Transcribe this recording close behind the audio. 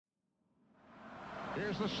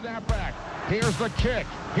Here's the snapback. Here's the kick.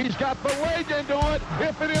 He's got the leg into it.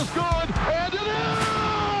 If it is good, and it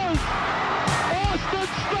is! Austin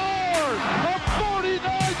Starr, a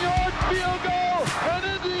 49-yard field goal, and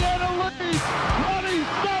Indiana leads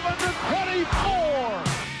 27-24.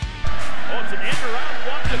 Oh, it's an end around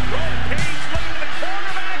one to throw. Page looking at the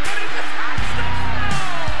quarterback, and it's a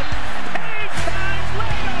touchdown! Page finds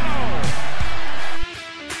Leno!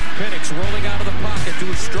 Penix rolling out of the pocket to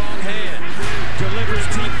a strong hand. Delivers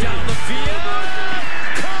deep down the field.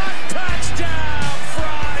 Caught, touchdown!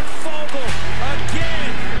 Fried Fogel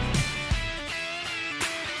again.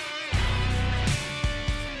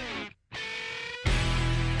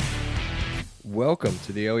 Welcome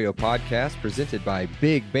to the OEO Podcast presented by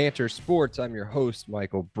Big Banter Sports. I'm your host,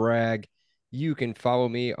 Michael Bragg. You can follow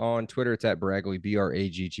me on Twitter. It's at Braggley,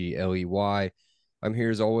 Braggley. I'm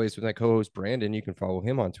here as always with my co-host, Brandon. You can follow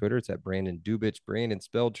him on Twitter. It's at Brandon Dubich. Brandon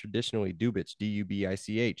spelled traditionally Dubich,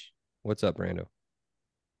 D-U-B-I-C-H. What's up, Brando?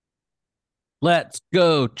 Let's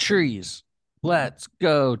go trees. Let's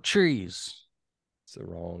go trees. It's the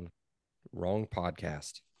wrong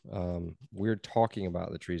podcast. We're talking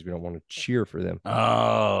about the trees. We don't want to cheer for them.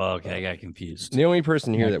 Oh, okay. I got confused. The only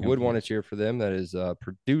person here that would want to cheer for them, that is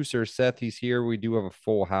producer Seth. He's here. We do have a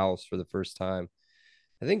full house for the first time,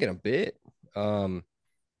 I think, in a bit.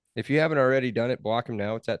 If you haven't already done it, block him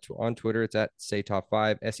now. It's on Twitter. It's at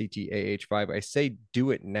SayTop5, SETAH5. I say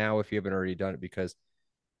do it now if you haven't already done it because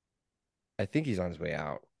I think he's on his way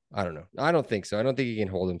out. I don't know. I don't think so. I don't think he can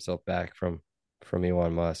hold himself back from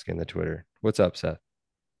Elon Musk and the Twitter. What's up, Seth?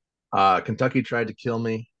 Kentucky tried to kill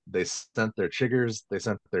me. They sent their chiggers. They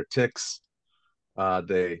sent their ticks.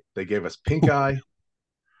 They gave us pink eye.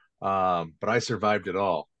 But I survived it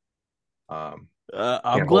all. I'm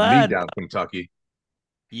glad. glad. Hold me down, Kentucky.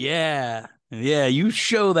 Yeah. You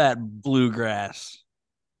show that bluegrass.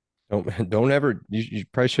 Don't ever. You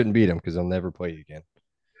probably shouldn't beat him because they'll never play you again.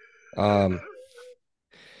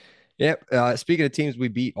 Yep. Speaking of teams we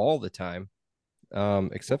beat all the time,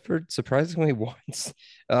 except for surprisingly once,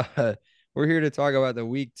 we're here to talk about the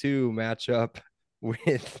week 2 matchup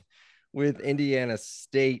with Indiana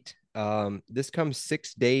State. This comes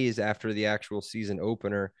 6 days after the actual season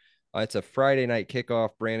opener. It's a Friday night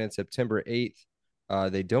kickoff, Brandon, September 8th.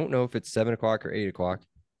 They don't know if it's 7 o'clock or 8 o'clock.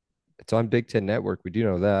 It's on Big Ten Network. We do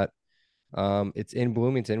know that. It's in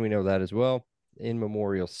Bloomington. We know that as well, in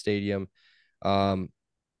Memorial Stadium.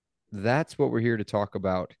 That's what we're here to talk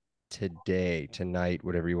about tonight,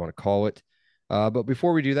 whatever you want to call it. But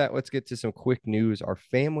before we do that, let's get to some quick news. Our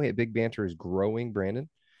family at Big Banter is growing, Brandon.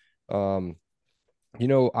 I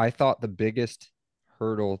thought the biggest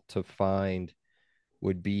hurdle to find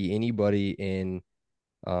would be anybody in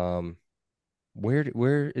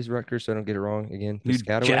where is Rutgers, so I don't get it wrong again?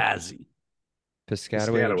 Piscataway,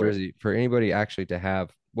 New Jersey. For anybody actually to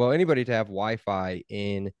have Wi-Fi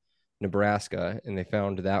in Nebraska, and they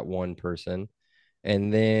found that one person,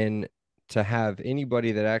 and then to have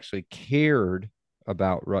anybody that actually cared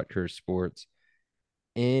about Rutgers sports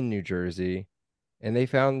in New Jersey, and they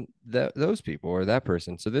found those people or that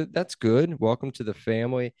person. So that's good. Welcome to the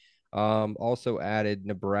family. Also added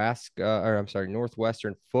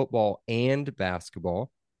Northwestern football and basketball.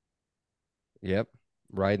 Yep.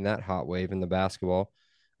 Riding that hot wave in the basketball.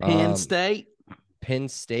 Penn State. I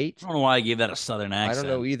don't know why I gave that a southern accent. I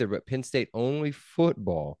don't know either, but Penn State only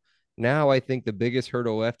football. Now I think the biggest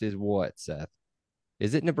hurdle left is what, Seth?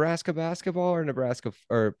 Is it Nebraska basketball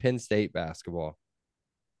or Penn State basketball?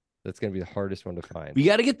 That's going to be the hardest one to find. You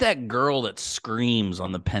got to get that girl that screams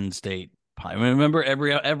on the Penn State. Remember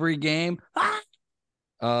every game? Ah!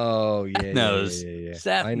 Oh, yeah. Knows. Yeah.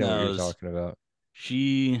 Seth I know knows. what you're talking about.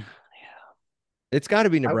 It's got to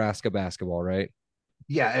be Nebraska basketball, right?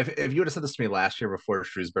 Yeah, if you would have said this to me last year before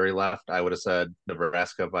Shrewsbury left, I would have said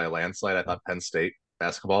Nebraska by a landslide. I thought Penn State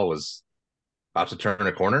basketball was about to turn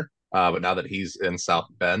a corner. But now that he's in South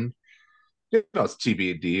Bend, it's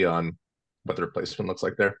TBD on what the replacement looks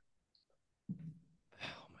like there.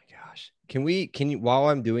 Oh my gosh. Can you, while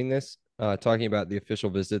I'm doing this, talking about the official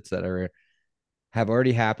visits that have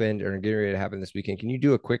already happened or are getting ready to happen this weekend, can you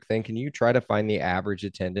do a quick thing? Can you try to find the average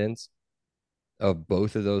attendance of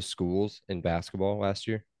both of those schools in basketball last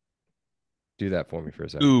year? Do that for me for a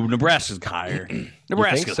second. Ooh, Nebraska's higher.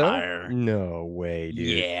 Nebraska's higher. No way,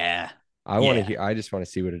 dude. Yeah. I just want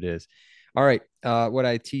to see what it is. All right. What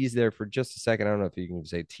I teased there for just a second, I don't know if you can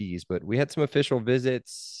say tease, but we had some official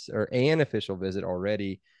visits or an official visit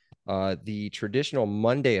already. The traditional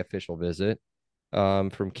Monday official visit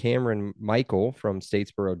from Cameron Michael from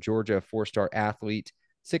Statesboro, Georgia, 4-star athlete,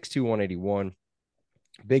 6'2", 181.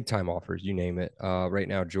 Big time offers, you name it. Right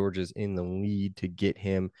now, Georgia's in the lead to get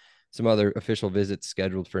him. some other official visits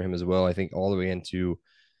scheduled for him as well. I think all the way into,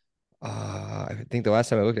 I think the last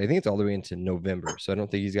time I looked, I think it's all the way into November. So I don't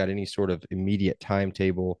think he's got any sort of immediate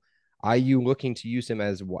timetable. IU looking to use him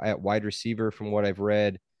as at wide receiver from what I've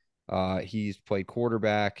read. He's played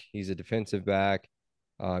quarterback. He's a defensive back.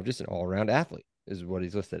 Just an all-around athlete is what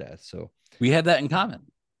he's listed as. So we had that in common.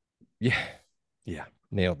 Yeah,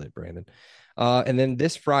 nailed it, Brandon. And then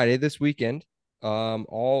this Friday, this weekend,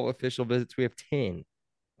 all official visits. We have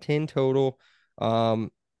 10 total. I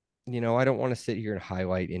don't want to sit here and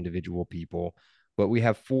highlight individual people, but we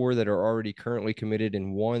have 4 that are already currently committed,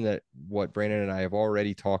 and one that what Brandon and I have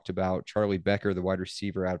already talked about, Charlie Becker, the wide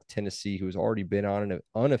receiver out of Tennessee, who's already been on an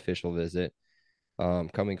unofficial visit,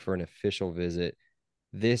 coming for an official visit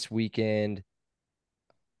this weekend.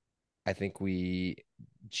 I think we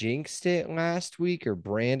jinxed it last week, or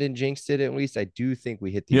Brandon jinxed it at least. I do think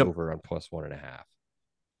we hit the over on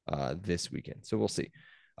 +1.5 this weekend. So we'll see.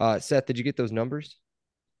 Seth, did you get those numbers?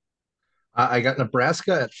 I got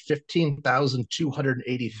Nebraska at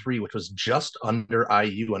 15,283, which was just under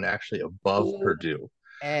IU and actually above Purdue.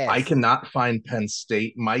 I cannot find Penn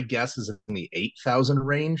State. My guess is in the 8,000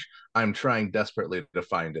 range. I'm trying desperately to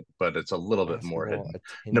find it, but it's a little bit more hidden.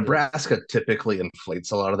 Nebraska typically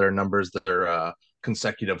inflates a lot of their numbers. Their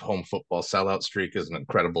consecutive home football sellout streak is an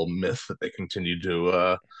incredible myth that they continue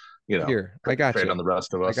to here, I got you on the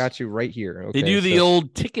rest of us. I got you right here. Okay, they do the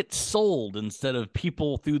old tickets sold instead of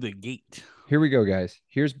people through the gate. Here we go, guys.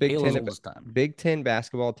 Here's Big Ten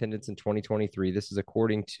basketball attendance in 2023. This is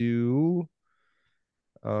according to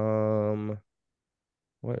what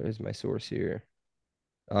is my source here?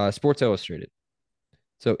 Sports Illustrated.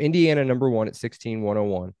 So Indiana number 1 at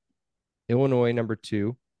 16,101. Illinois number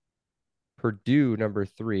 2. Purdue number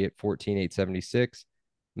 3 at 14,876.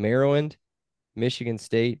 Maryland, Michigan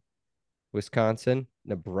State, Wisconsin,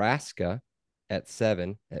 Nebraska at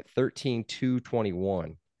 7 at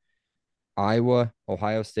 13,221. Iowa,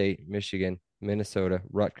 Ohio State, Michigan, Minnesota,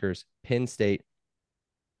 Rutgers, Penn State,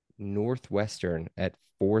 Northwestern at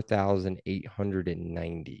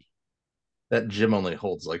 4,890. That gym only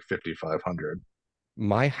holds like 5,500.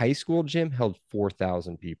 My high school gym held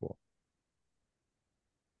 4,000 people.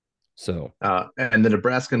 So, and the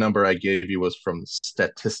Nebraska number I gave you was from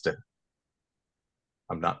Statista.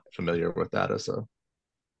 I'm not familiar with that as a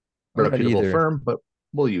reputable firm, but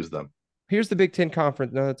we'll use them. Here's the Big Ten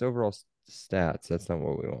Conference. No, that's overall stats. That's not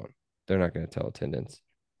what we want. They're not going to tell attendance.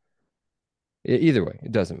 Either way,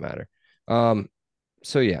 it doesn't matter.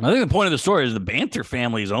 So yeah, I think the point of the story is the Banter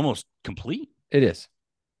family is almost complete. It is.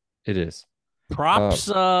 Props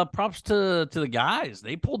to the guys.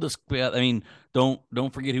 They pulled this. I mean,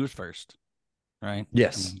 don't forget who was first, right?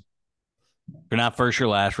 Yes. You're not first, you're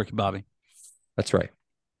last, Ricky Bobby. That's right.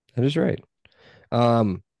 That is right.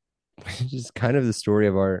 Which is kind of the story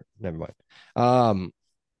of our. Never mind.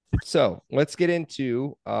 So let's get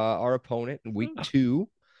into our opponent in week 2.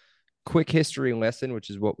 Quick history lesson, which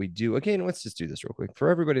is what we do. Again, let's just do this real quick. For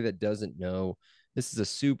everybody that doesn't know, this is a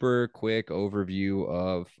super quick overview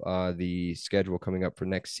of the schedule coming up for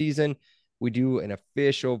next season. We do an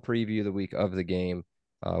official preview the week of the game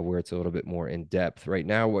where it's a little bit more in depth. Right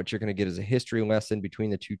now, what you're going to get is a history lesson between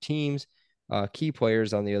the two teams, key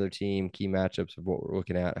players on the other team, key matchups of what we're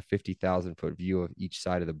looking at, a 50,000-foot view of each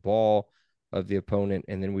side of the ball of the opponent,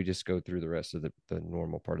 and then we just go through the rest of the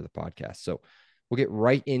normal part of the podcast. So we'll get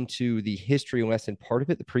right into the history lesson part of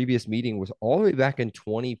it. The previous meeting was all the way back in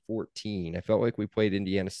 2014. I felt like we played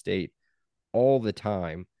Indiana State all the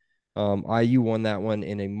time. IU won that one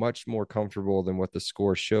in a much more comfortable than what the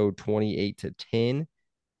score showed, 28-10.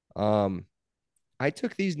 I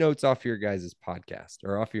took these notes off your guys' podcast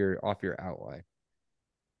or off your outline.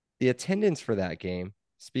 The attendance for that game,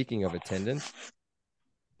 speaking of attendance,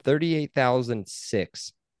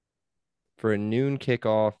 38,006 for a noon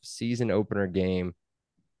kickoff season opener game.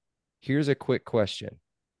 Here's a quick question.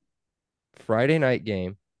 Friday night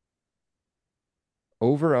game,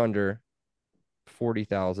 over under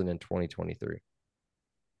 40,000 in 2023.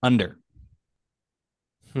 Under.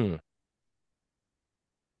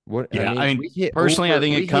 What? Yeah, I mean personally, I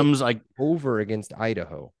think it comes like over against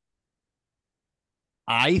Idaho.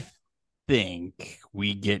 I think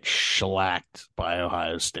we get shellacked by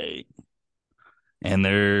Ohio State. And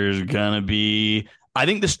there's going to be, I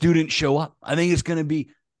think the students show up. I think it's going to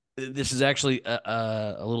be, this is actually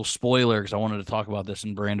a little spoiler because I wanted to talk about this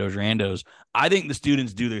in Brando's Randos. I think the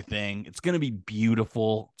students do their thing. It's going to be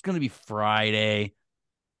beautiful. It's going to be Friday.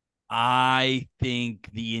 I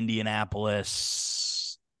think the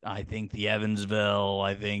Indianapolis, I think the Evansville,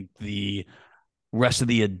 I think the rest of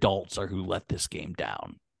the adults are who let this game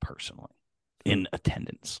down personally in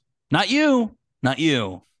attendance. Not you.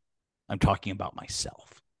 I'm talking about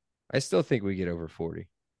myself. I still think we get over 40.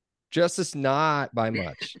 Justice, not by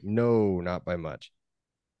much. No, not by much.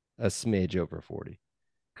 A smidge over 40.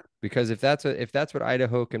 Because if that's what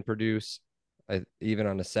Idaho can produce, even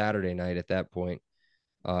on a Saturday night at that point,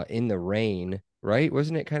 in the rain, right?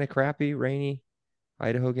 Wasn't it kind of crappy, rainy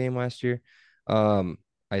Idaho game last year?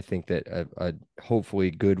 I think that a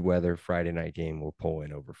hopefully good weather Friday night game will pull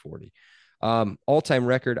in over 40. All-time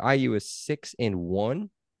record, IU is 6-1,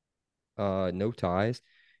 no ties,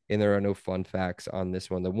 and there are no fun facts on this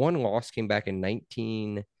one. The one loss came back in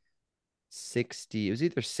 1960. It was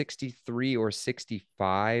either 63 or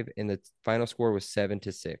 65, and the final score was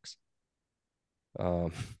 7-6.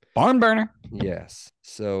 Barn burner. Yes.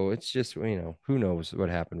 So it's just, who knows what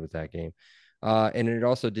happened with that game. And it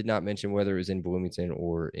also did not mention whether it was in Bloomington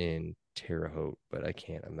or in Terre Haute, but I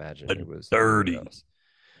can't imagine it was dirty. else.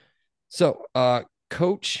 So,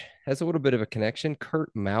 coach has a little bit of a connection.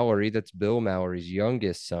 Curt Mallory, that's Bill Mallory's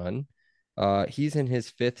youngest son. He's in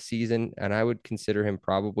his 5th season, and I would consider him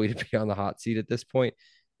probably to be on the hot seat at this point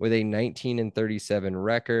with a 19-37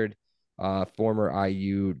 record. Former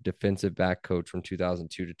IU defensive back coach from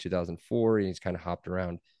 2002 to 2004. And he's kind of hopped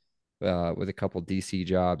around with a couple DC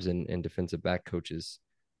jobs and defensive back coaches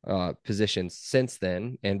positions since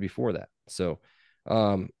then and before that. So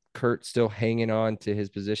Curt still hanging on to his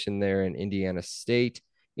position there in Indiana State.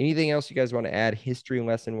 Anything else you guys want to add history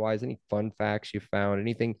lesson wise? Any fun facts you found?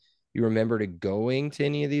 Anything you remember to going to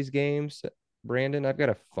any of these games? Brandon, I've got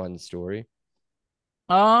a fun story.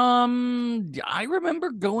 I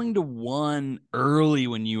remember going to one early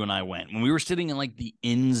when you and I went. When we were sitting in like the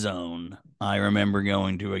end zone, I remember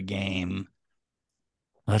going to a game.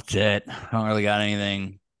 That's it. I don't really got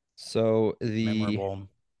anything. So memorable.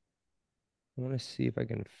 I want to see if I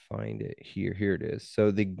can find it here. Here it is.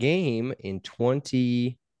 So the game in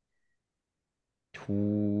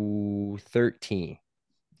 2013.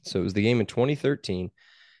 So it was the game in 2013.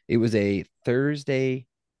 It was a Thursday.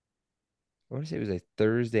 I want to say it was a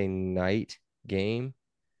Thursday night game.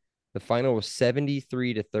 The final was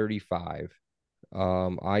 73-35.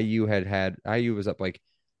 IU was up like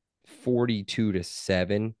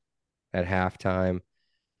 42-7 at halftime.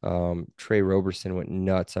 Trey Roberson went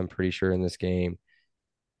nuts, I'm pretty sure, in this game.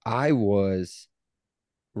 I was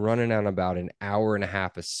running on about an hour and a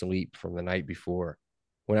half of sleep from the night before.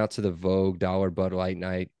 Went out to the Vogue Dollar Bud Light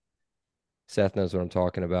night. Seth knows what I'm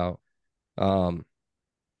talking about.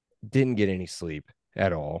 Didn't get any sleep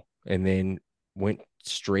at all, and then went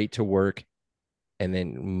straight to work and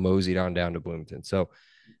then moseyed on down to Bloomington. So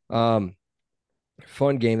fun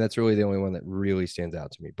game. That's really the only one that really stands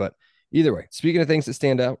out to me. But either way, speaking of things that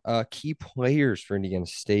stand out, key players for Indiana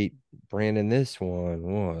State, Brandon, this one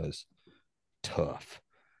was tough.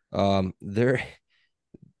 There,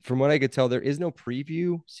 from what I could tell, there is no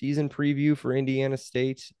season preview for Indiana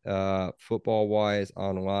State, football wise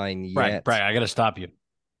online yet. Brad, I got to stop you.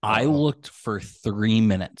 I looked for 3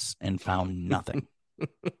 minutes and found nothing.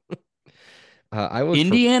 I looked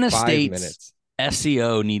Indiana for 5 State's minutes.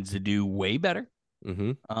 SEO needs to do way better.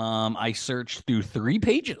 Mm-hmm. I searched through 3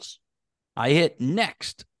 pages. I hit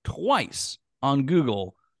next twice on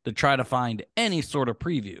Google to try to find any sort of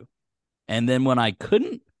preview. And then when I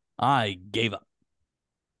couldn't, I gave up.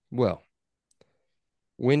 Well,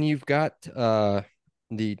 when you've got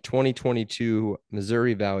the 2022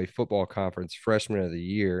 Missouri Valley Football Conference Freshman of the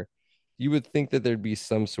Year, you would think that there'd be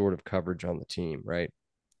some sort of coverage on the team, right?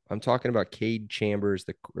 I'm talking about Cade Chambers,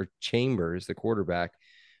 the quarterback.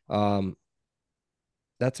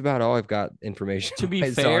 That's about all I've got information. To be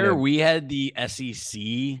fair, we had the SEC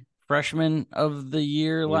Freshman of the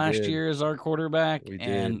Year last year as our quarterback,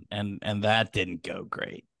 and that didn't go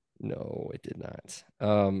great. No, it did not.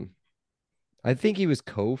 I think he was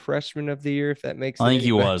co-freshman of the year, if that makes sense. I think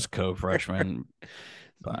he was co-freshman.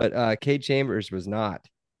 but Cade Chambers was not.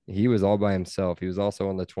 He was all by himself. He was also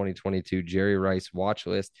on the 2022 Jerry Rice watch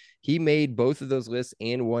list. He made both of those lists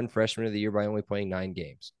and won freshman of the year by only playing 9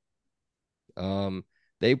 games.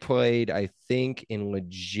 They played, I think, in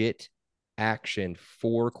legit action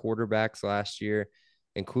 4 quarterbacks last year,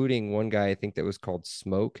 including one guy I think that was called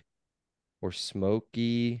Smoke or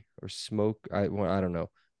Smokey or Smoke. I don't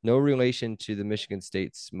know. No relation to the Michigan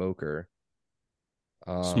State Smoker.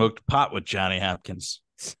 Smoked pot with Johnny Hopkins.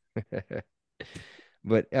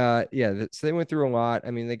 But yeah, so they went through a lot.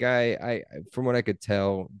 I mean, the guy, from what I could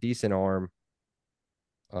tell, decent arm.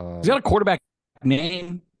 He's got a quarterback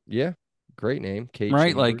name. Yeah, great name, Cade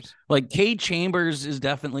right? Chambers. Like Cade Chambers is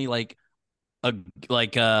definitely like a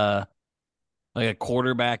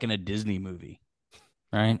quarterback in a Disney movie,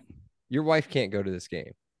 right? Your wife can't go to this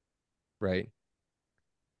game, right?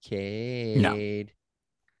 Cade. No.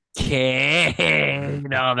 Okay.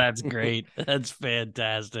 No, that's great. That's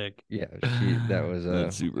fantastic. Yeah, that was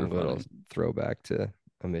That's a super little funny. throwback to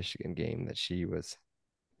a Michigan game that she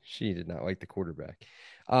did not like the quarterback.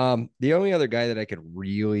 The only other guy that I could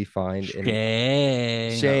really find in Shay.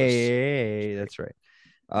 That was Shay, that's right.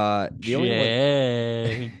 The only one,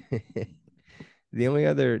 Shay. the only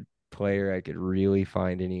other player I could really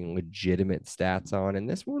find any legitimate stats on, and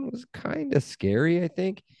this one was kind of scary, I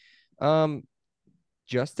think. Um,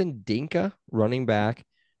 Justin Dinka, running back,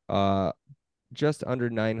 uh, just under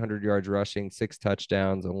 900 yards rushing, 6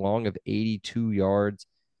 touchdowns, a long of 82 yards,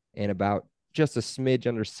 and about just a smidge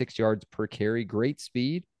under 6 yards per carry. Great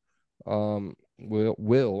speed.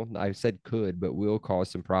 Will I said could, but will cause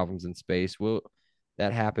some problems in space. Will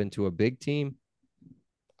that happen to a big team?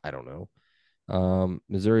 I don't know.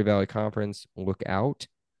 Missouri Valley Conference, look out.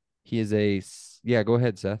 He is yeah, go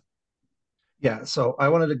ahead, Seth. Yeah, so I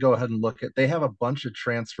wanted to go ahead and look at. They have a bunch of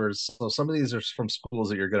transfers. So some of these are from schools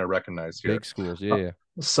that you're going to recognize here. Big schools, yeah, Uh, yeah.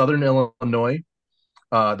 Southern Illinois.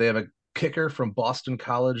 They have a kicker from Boston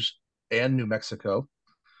College and New Mexico.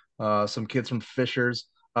 Some kids from Fishers.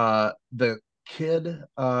 The kid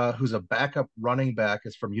who's a backup running back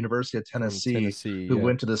is from University of From Tennessee, Tennessee, who yeah.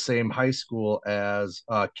 went to the same high school as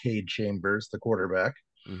Cade Chambers, the quarterback.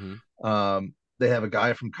 Mm-hmm. They have a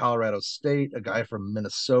guy from Colorado State, a guy from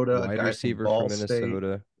Minnesota, a Wide guy from receiver from Ball State,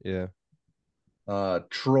 Minnesota, yeah.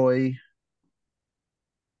 Troy,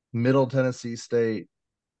 Middle Tennessee State,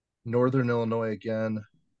 Northern Illinois again.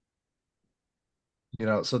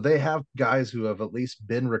 So they have guys who have at least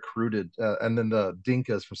been recruited, and then the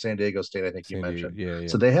Dinkas from San Diego State, I think you San Diego, mentioned. yeah, yeah.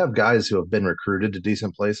 So they have guys who have been recruited to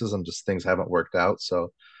decent places, and just things haven't worked out.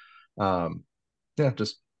 So, um, yeah,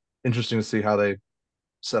 just interesting to see how they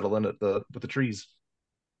settle in at the with the trees.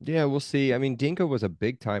 Yeah, we'll see. I mean, Dinko was a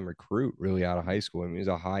big time recruit really out of high school. I mean, he was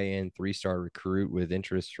a high end 3-star recruit with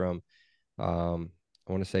interest from, I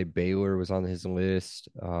want to say Baylor was on his list,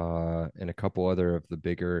 and a couple other of the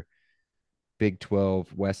bigger Big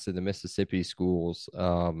 12 west of the Mississippi schools.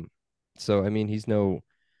 So I mean, he's no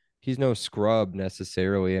scrub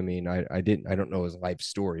necessarily. I mean, I don't know his life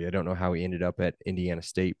story. I don't know how he ended up at Indiana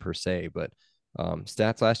State per se, but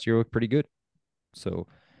stats last year look pretty good. So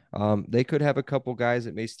they could have a couple guys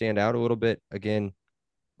that may stand out a little bit again,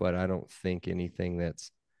 but I don't think anything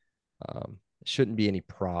that's shouldn't be any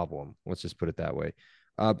problem. Let's just put it that way.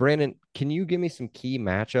 Brandon, can you give me some key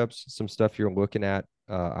matchups, some stuff you're looking at,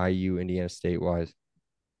 IU, Indiana State wise?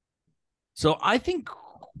 So I think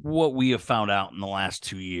what we have found out in the last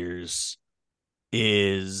 2 years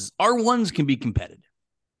is R1s can be competitive.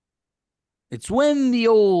 It's when the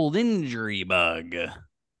old injury bug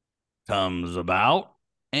comes about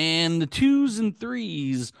and the twos and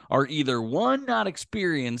threes are either one, not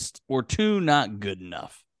experienced, or two, not good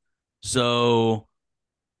enough. So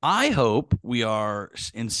I hope we are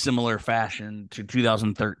in similar fashion to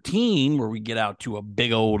 2013, where we get out to a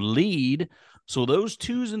big old lead. So those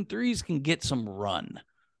twos and threes can get some run.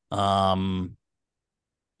 There's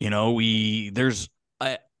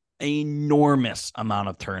an enormous amount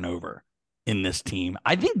of turnover in this team.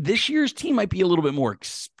 I think this year's team might be a little bit more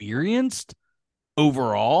experienced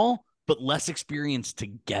overall, but less experienced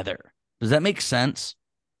together. Does that make sense?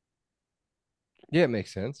 Yeah, it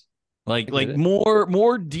makes sense. Like more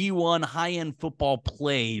D1 high-end football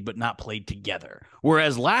played, but not played together.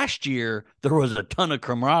 Whereas last year there was a ton of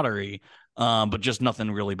camaraderie, but just nothing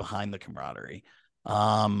really behind the camaraderie,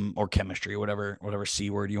 or chemistry, whatever C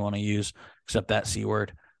word you want to use, except that C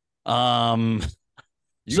word.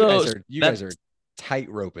 You guys are tight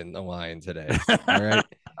roping the line today. All right.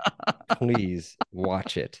 Please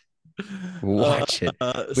watch it. Watch it.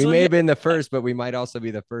 We may have been the first, but we might also be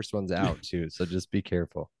the first ones out too. So just be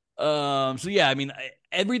careful. So yeah, I mean,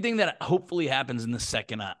 everything that hopefully happens in the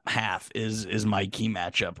second half is my key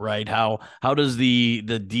matchup, right? How does the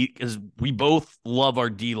D, because we both love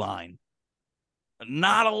our D line.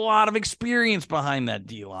 Not a lot of experience behind that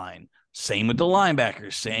D line. Same with the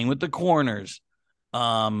linebackers, same with the corners.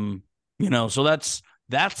 So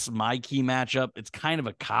that's my key matchup. It's kind of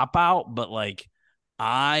a cop out, but like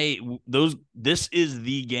this is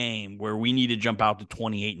the game where we need to jump out to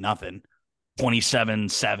 28-0,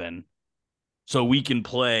 27-7, so we can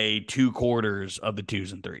play 2 quarters of the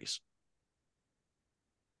twos and threes.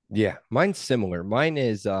 Yeah, mine's similar. Mine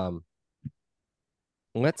is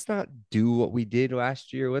let's not do what we did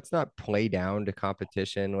last year. Let's not play down to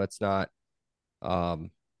competition. Let's not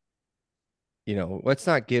let's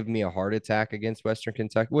not give me a heart attack against Western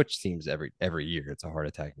Kentucky, which seems every year it's a heart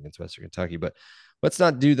attack against Western Kentucky, but let's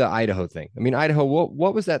not do the Idaho thing. I mean, Idaho,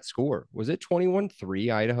 what was that score? Was it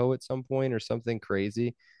 21-3 Idaho at some point or something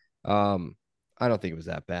crazy? I don't think it was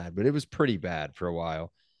that bad, but it was pretty bad for a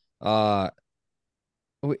while.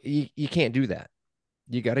 You can't do that.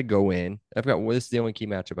 You got to go in. This is the only key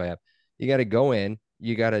matchup I have. You got to go in.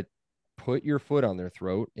 You got to put your foot on their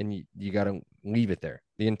throat, and you got to leave it there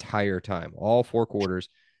the entire time, all 4 quarters.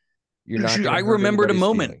 You're not. I remembered a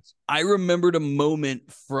moment. Feelings. I remembered a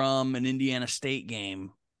moment from an Indiana State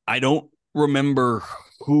game. I don't remember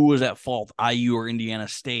who was at fault, IU or Indiana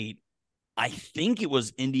State. I think it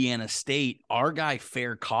was Indiana State. Our guy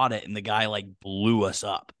fair caught it, and the guy like blew us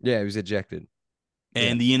up. Yeah, he was ejected.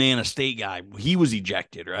 And the Indiana State guy, he was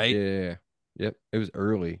ejected, right? Yeah. Yep. It was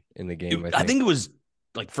early in the game. I think it was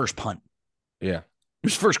like first punt. Yeah. It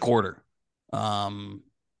was first quarter.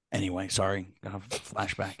 Anyway, sorry. Got a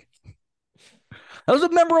flashback. That was a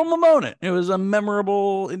memorable moment. It was a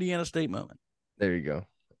memorable Indiana State moment. There you go.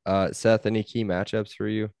 Seth, any key matchups for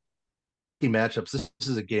you? Key matchups. This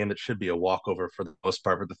is a game that should be a walkover for the most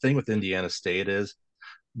part. But the thing with Indiana State is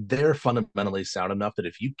they're fundamentally sound enough that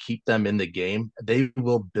if you keep them in the game, they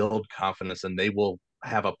will build confidence and they will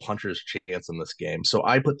have a puncher's chance in this game. So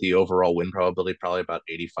I put the overall win probability probably about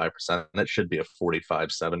 85%. That should be a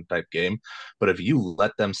 45-7 type game. But if you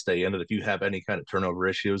let them stay in it, if you have any kind of turnover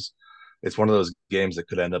issues, it's one of those games that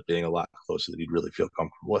could end up being a lot closer than you'd really feel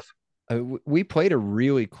comfortable with. We played a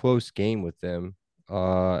really close game with them.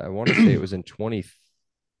 I want to say it was in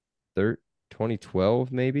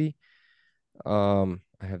 2012, maybe. I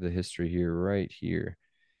have the history here right here.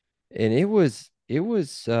 And it was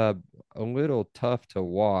a little tough to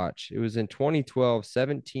watch. It was in 2012,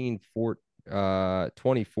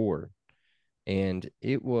 17-24. And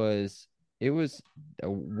it was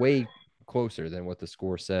way closer than what the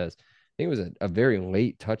score says. I think it was a very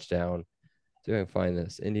late touchdown. See if I can find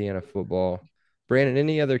this. Indiana football. Brandon,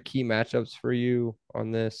 any other key matchups for you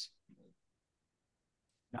on this?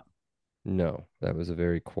 No, that was a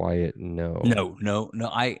very quiet no. No.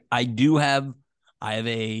 I have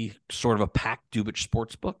a sort of a packed Dubich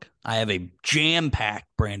sports book. I have a jam-packed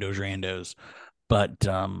Brando's Randos, but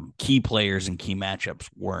key players and key matchups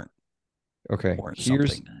weren't. Okay.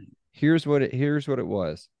 Here's what it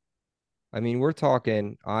was. I mean, we're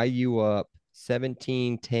talking IU up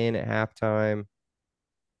 17-10 at halftime.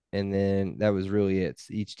 And then that was really it.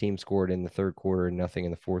 Each team scored in the third quarter and nothing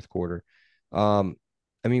in the fourth quarter. I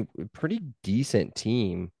mean, pretty decent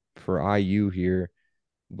team for IU here.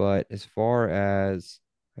 But as far as,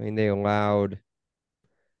 I mean, they allowed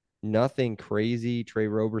nothing crazy. Trey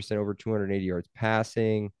Roberson over 280 yards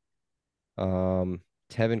passing.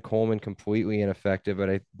 Tevin Coleman completely ineffective, but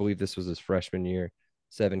I believe this was his freshman year.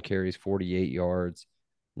 7 carries, 48 yards.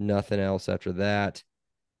 Nothing else after that.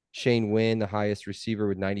 Shane Wynn, the highest receiver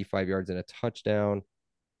with 95 yards and a touchdown.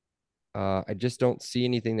 I just don't see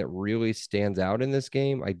anything that really stands out in this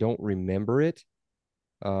game. I don't remember it.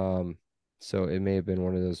 So it may have been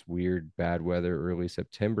one of those weird bad weather early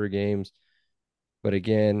September games. But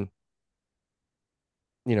again,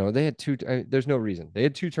 you know, they had there's no reason. They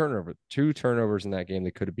had two turnovers in that game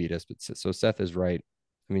that could have beat us. But so Seth is right.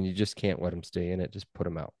 I mean, you just can't let them stay in it. Just put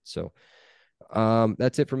them out. So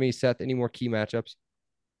that's it for me. Seth, any more key matchups?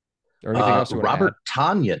 Or anything else? Robert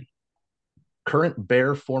Tonyan, current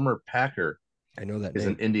Bear, former Packer. I know that is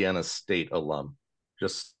name. An Indiana State alum.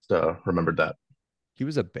 Just remembered that. He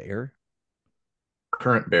was a Bear?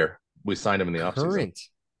 Current Bear. We signed him in the offseason.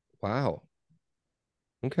 Wow.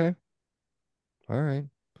 Okay. All right.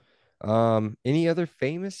 Any other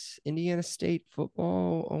famous Indiana State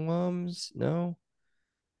football alums? No.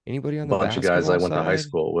 Anybody on the bunch of guys I went to high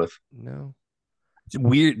school with? No. It's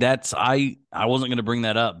weird. I wasn't going to bring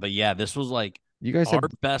that up, but yeah, this was like you guys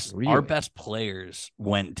our best players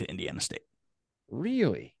went to Indiana State.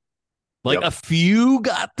 Really? Like a few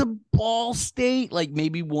got to Ball State, like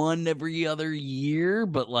maybe one every other year,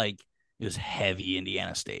 but like it was heavy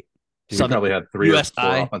Indiana State. We probably had 3 or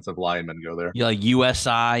 4 offensive linemen go there. Yeah, like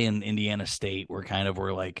USI and Indiana State were kind of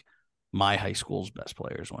where like my high school's best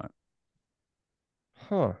players went.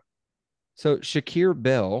 Huh. So Shakir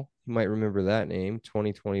Bell, you might remember that name,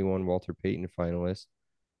 2021 Walter Payton finalist.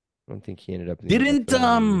 I don't think he ended up in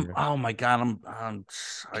the oh my god, I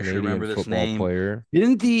should remember this name. Player.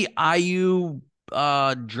 Didn't the IU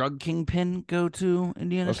drug kingpin go to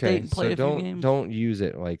Indiana State and play a few games? Don't use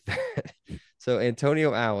it like that. So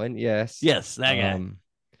Antonio Allen, yes, that guy.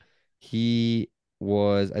 He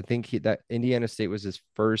was, I think that Indiana State was his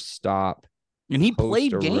first stop, and he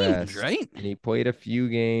played games, right? And he played a few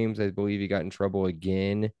games. I believe he got in trouble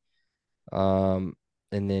again, and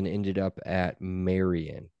then ended up at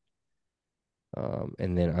Marion.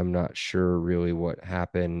 And then I'm not sure really what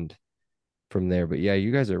happened from there, but yeah,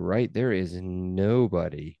 you guys are right. There is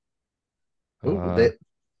nobody.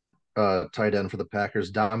 tight end for the Packers,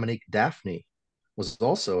 Dominique Daphne, was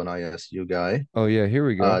also an ISU guy. Oh yeah, here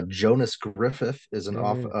we go. Jonas Griffith is an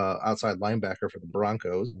Yeah. outside linebacker for the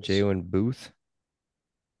Broncos. Jalen Booth.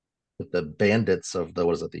 With the Bandits of the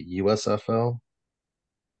USFL.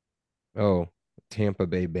 Oh, Tampa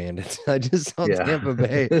Bay Bandits. I just saw Yeah. Tampa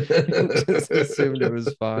Bay. Just assumed it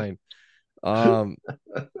was fine.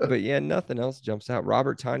 But yeah, nothing else jumps out.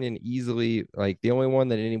 Robert Tonyan easily, like the only one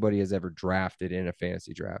that anybody has ever drafted in a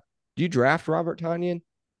fantasy draft. Do you draft Robert Tonyan?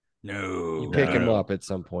 No. You pick him no. up at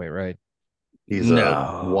some point, right? He's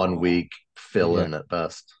No. a 1 week fill in at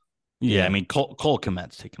best. Yeah, I mean, Cole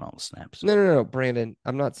Kmet's taking all the snaps. No, Brandon.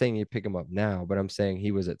 I'm not saying you pick him up now, but I'm saying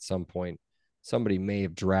he was at some point. Somebody may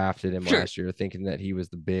have drafted him last year thinking that he was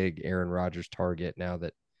the big Aaron Rodgers target now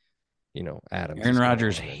that, Adams. Aaron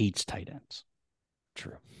Rodgers hates tight ends.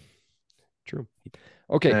 True.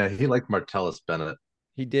 Okay. He liked Martellus Bennett.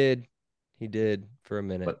 He did for a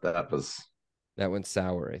minute. But that went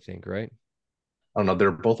sour, I think, right? I don't know.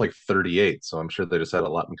 They're both like 38, so I'm sure they just had a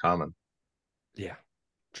lot in common. Yeah,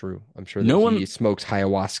 true. I'm sure that he smokes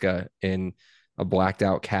ayahuasca in a blacked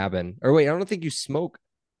out cabin. Or wait, I don't think you smoke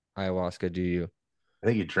ayahuasca, do you? I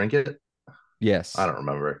think you drink it. Yes. I don't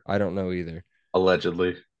remember. I don't know either.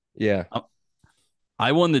 Allegedly. Yeah.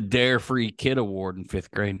 I won the Dare Free Kid Award in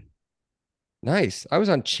 5th grade. Nice. I was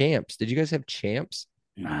on Champs. Did you guys have Champs?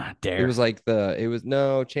 Nah, Dare. It was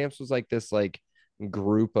Champs was like this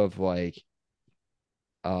group of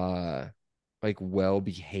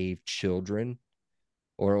well-behaved children,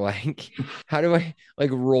 or how do I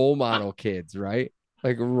role model kids, right?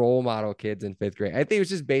 Like role model kids in 5th grade. I think it was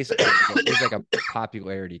just basically it was like a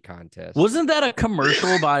popularity contest. Wasn't that a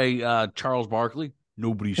commercial by Charles Barkley?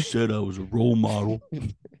 Nobody said I was a role model.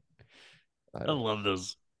 I love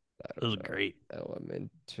those. That was great.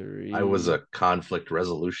 Elementary. I was a conflict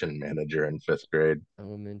resolution manager in 5th grade.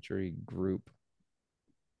 Elementary group.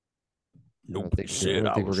 Nobody said I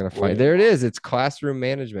don't think we're gonna find. There it is. It's classroom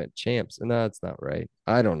management. Champs. No, it's not right.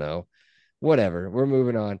 I don't know. Whatever. We're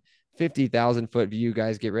moving on. 50,000-foot view,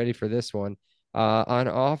 guys. Get ready for this one. On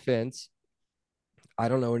offense, I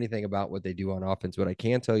don't know anything about what they do on offense. What I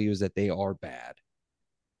can tell you is that they are bad.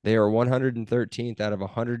 They are 113th out of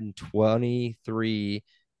 123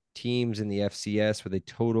 teams in the FCS with a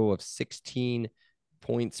total of 16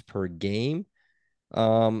 points per game.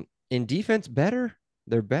 In defense, better.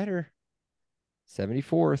 They're better.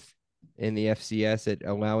 74th in the FCS at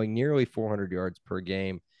allowing nearly 400 yards per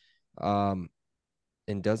game. And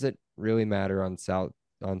does it really matter on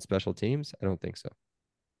special teams? I don't think so.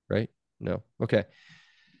 Right? No. Okay.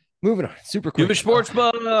 Moving on. Super quick. Dubish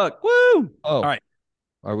Sportsbook. Woo! Oh, all right.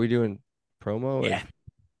 Are we doing promo? Yeah.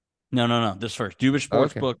 No. This first. Dubish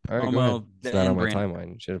Sportsbook promo. It's not on my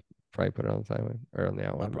timeline. Should have probably put it on the timeline or on the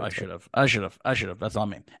outline. I should have. That's on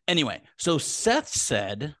me. Anyway, so Seth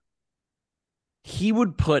said he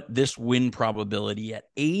would put this win probability at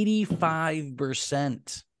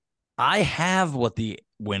 85%. I have what the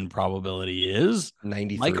win probability is.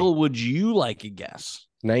 93. Michael, would you like a guess?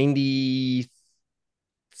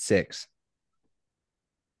 96.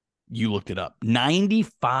 You looked it up.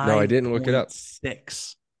 95. No, I didn't look it up.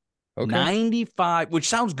 6. Okay. 95, which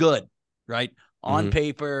sounds good, right? On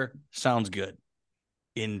paper, sounds good.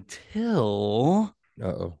 Until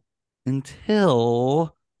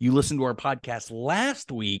you listened to our podcast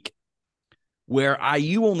last week where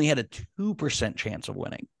IU only had a 2% chance of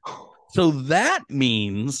winning. So that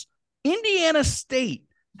means Indiana State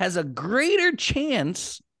has a greater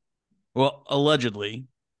chance, well, allegedly,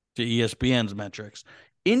 to ESPN's metrics,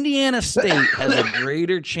 Indiana State has a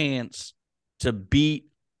greater chance to beat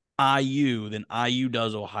IU than IU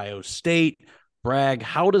does Ohio State. Bragg,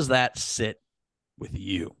 how does that sit with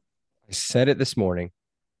you? I said it this morning.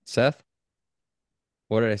 Seth,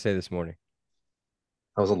 what did I say this morning?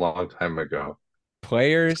 That was a long time ago.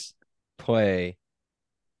 Players play.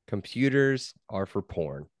 Computers are for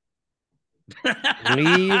porn.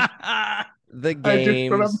 Leave the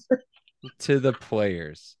games to the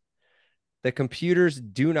players. The computers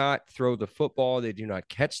do not throw the football. They do not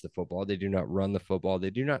catch the football. They do not run the football. They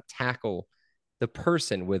do not tackle the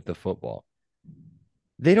person with the football.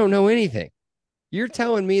 They don't know anything. You're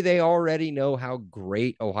telling me they already know how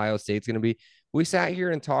great Ohio State's going to be? We sat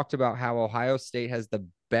here and talked about how Ohio State has the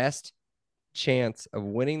best chance of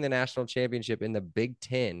winning the national championship in the Big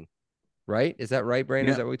Ten, right? Is that right, Brandon?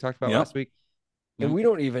 Yeah. Is that what we talked about last week? And we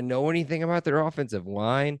don't even know anything about their offensive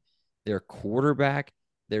line, their quarterback,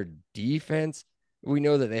 their defense. We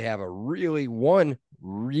know that they have one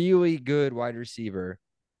really good wide receiver.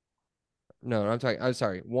 No, I'm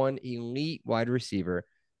sorry. One elite wide receiver,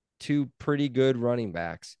 two pretty good running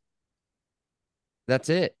backs. That's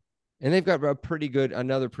it. And they've got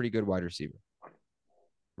another pretty good wide receiver,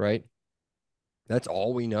 right? That's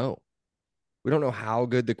all we know. We don't know how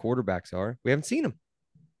good the quarterbacks are. We haven't seen them.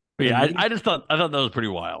 But yeah, I thought that was pretty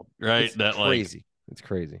wild, right? It's crazy. It's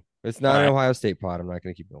crazy. It's not All an right. Ohio State pod. I'm not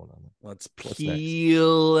going to keep going on that. Let's What's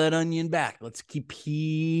peel that onion back. Let's keep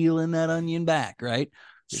peeling that onion back, right?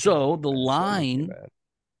 So the line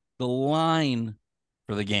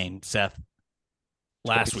for the game, Seth,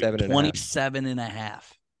 last week, 27.5.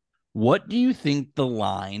 What do you think the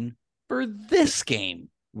line for this game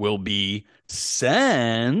will be,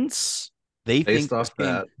 since they Based think off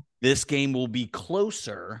that, this game will be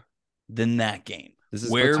closer than that game? This is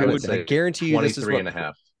Where would I guarantee you this is 23 what, and a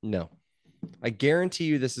half. No. I guarantee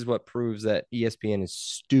you this is what proves that ESPN is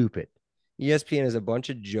stupid. ESPN is a bunch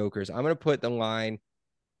of jokers. I'm going to put the line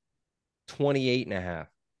 28.5.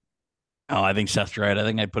 Oh, I think Seth's right. I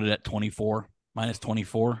think I put it at 24, minus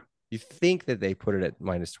 24. You think that they put it at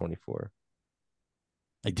minus 24.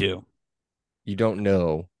 I do. You don't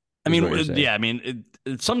know. I mean, yeah, I mean,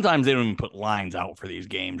 sometimes they don't even put lines out for these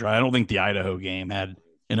games, right? I don't think the Idaho game had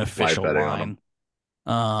an official line.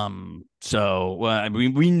 So we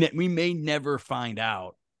may never find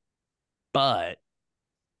out. But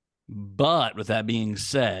with that being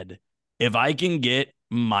said, if I can get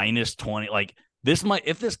minus 20, like this might,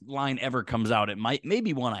 if this line ever comes out, it might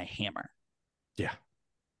maybe one I hammer. Yeah.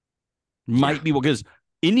 Might be because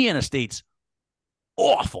Indiana State's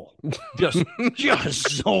awful. Just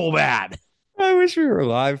so bad. I wish we were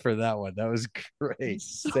live for that one. That was great.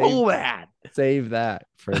 Bad. Save that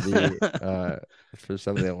for the for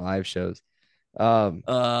some of the live shows.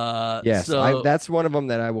 Yes, so, that's one of them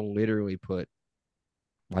that I will literally put.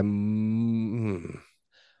 I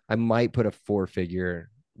might put a 4-figure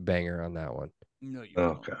banger on that one. No, you Oh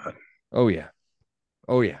won't. God. Oh yeah.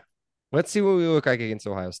 Let's see what we look like against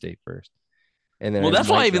Ohio State first. And then that's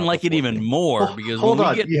why I even like it even more, because hold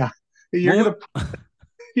on, yeah, you're gonna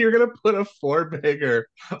put a 4-bagger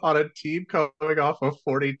on a team coming off a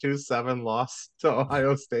 42-7 loss to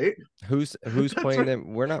Ohio State. Who's playing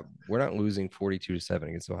them? We're not losing 42-7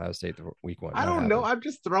 against Ohio State week 1. I don't know. I'm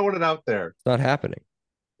just throwing it out there. It's not happening.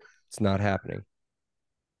 It's not happening.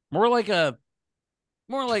 more like a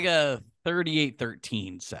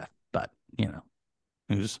 38-13, Seth. But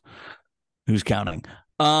who's counting?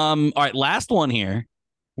 All right, last one here.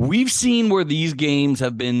 We've seen where these games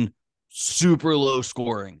have been super low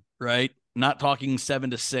scoring, right? Not talking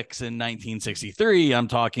 7-6 in 1963. I'm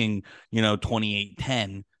talking,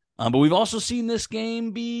 28-10. But we've also seen this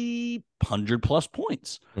game be 100+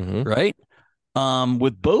 points, right?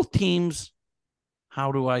 With both teams,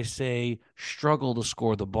 how do I say, struggle to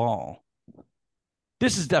score the ball.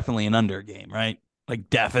 This is definitely an under game, right? Like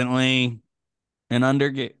definitely an under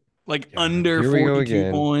game. Under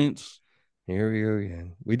 42 points. Here we go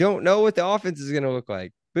again. We don't know what the offense is going to look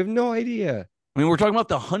like. We have no idea. I mean, we're talking about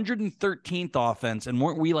the 113th offense, and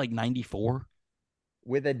weren't we like 94?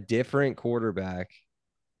 With a different quarterback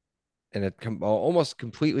and almost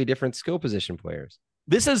completely different skill position players.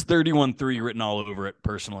 This has 31-3 written all over it,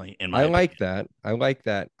 personally, in my opinion. like that. I like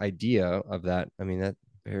that idea of that. I mean, that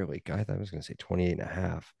barely, I thought I was going to say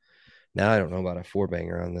 28.5. Now I don't know about a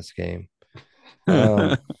 4-banger on this game.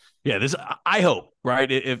 Yeah, this, I hope, right?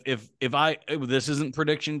 If this isn't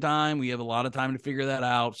prediction time, we have a lot of time to figure that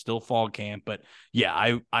out. Still fall camp, but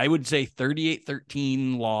yeah, I would say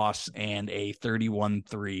 38-13 loss and a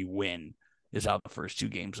 31-3 win is how the first two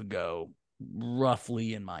games will go,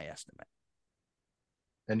 roughly, in my estimate.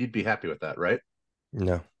 And you'd be happy with that, right?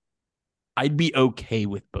 No. I'd be okay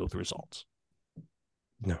with both results.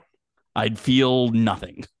 No. I'd feel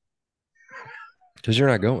nothing. Because you're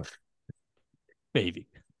not going. Baby.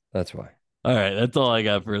 That's why. All right, that's all I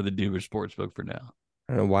got for the Duber Sportsbook for now.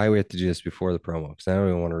 I don't know why we have to do this before the promo, because I don't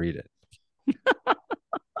even want to read it.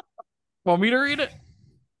 Want me to read it?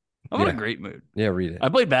 I'm in a great mood. Yeah, read it. I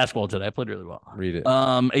played basketball today. I played really well. Read it.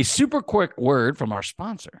 A super quick word from our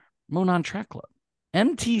sponsor, Monon Track Club.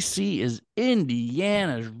 MTC is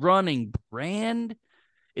Indiana's running brand.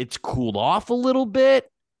 It's cooled off a little bit.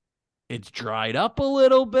 It's dried up a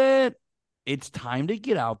little bit. It's time to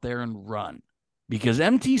get out there and run, because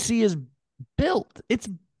MTC is built. It's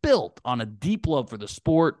built on a deep love for the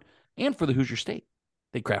sport and for the Hoosier State.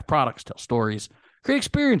 They craft products, tell stories, create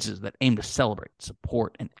experiences that aim to celebrate,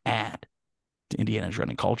 support, and add to Indiana's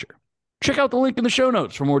running culture. Check out the link in the show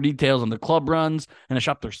notes for more details on the club runs and to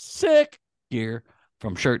shop their sick gear,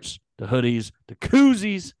 from shirts to hoodies to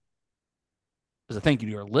koozies. As a thank you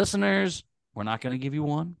to our listeners, we're not going to give you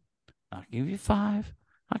 1, not going to give you 5,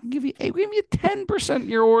 I can give you 8. We give you 10%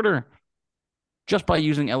 your order just by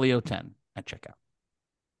using LEO10 at checkout.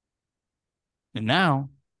 And now,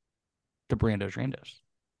 to Brando's Randos.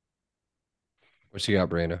 What you got,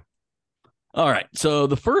 Brando? All right. So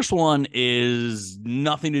the first one is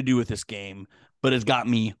nothing to do with this game, but it's got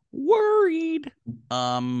me worried.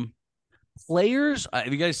 Players,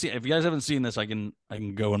 if you guys haven't seen this, I can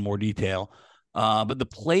go in more detail. But the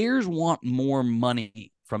players want more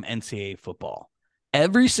money from NCAA football.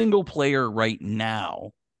 Every single player right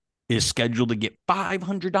now is scheduled to get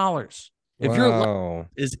 $500. If your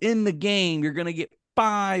is in the game, you're going to get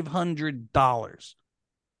 $500.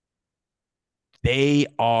 They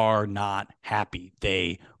are not happy.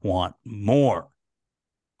 They want more.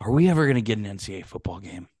 Are we ever going to get an NCAA football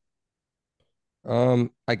game?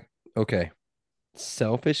 Okay.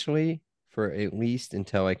 Selfishly, for at least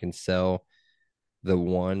until I can sell the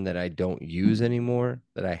one that I don't use anymore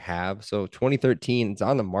that I have. So 2013, it's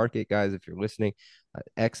on the market, guys. If you're listening,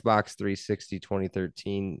 Xbox 360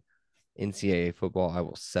 2013 NCAA football, I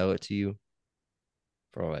will sell it to you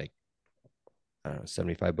for like, I don't know,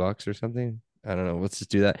 $75 or something. I don't know. Let's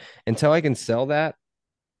just do that until I can sell that.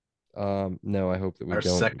 No, I hope that we Our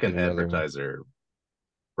don't. second advertiser,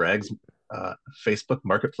 Bragg's Facebook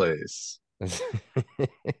Marketplace. Just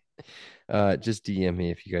DM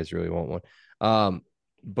me if you guys really want one.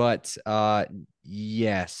 But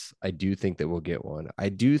yes, I do think that we'll get one. I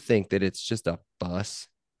do think that it's just a fuss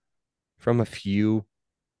from a few.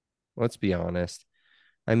 Let's be honest.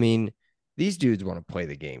 I mean, these dudes want to play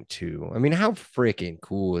the game too. I mean, how freaking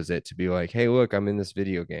cool is it to be like, hey, look, I'm in this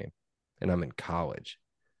video game and I'm in college.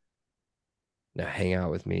 Now hang out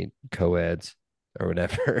with me, co-eds or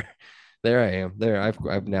whatever. There I am. There,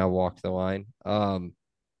 I've now walked the line.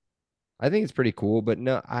 I think it's pretty cool, but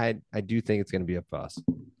no, I do think it's going to be a fuss.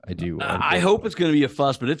 I do. I hope it's going to be a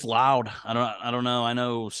fuss, but it's loud. I don't know. I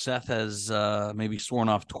know Seth has maybe sworn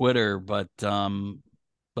off Twitter, but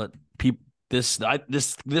this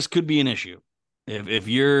could be an issue. If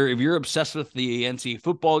you're obsessed with the NCAA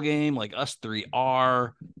football game like us three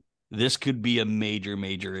are, this could be a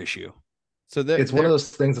major issue. So it's one of those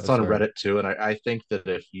things that's on Reddit too, and I think that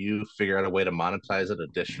if you figure out a way to monetize it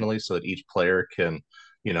additionally, so that each player can,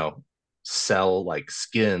 sell like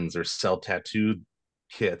skins or sell tattoo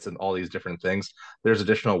kits and all these different things, there's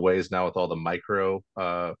additional ways now with all the micro,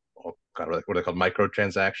 what are they called,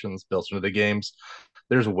 microtransactions built into the games.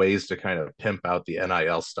 There's ways to kind of pimp out the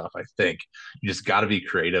NIL stuff. I think you just got to be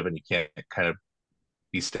creative, and you can't kind of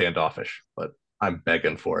be standoffish. But I'm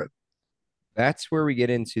begging for it. That's where we get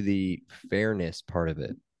into the fairness part of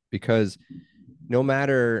it, because no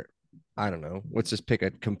matter, I don't know, let's just pick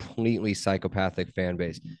a completely psychopathic fan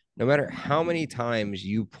base. No matter how many times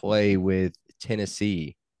you play with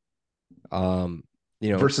Tennessee,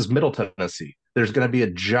 versus Middle Tennessee, there's going to be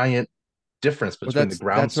a giant difference between the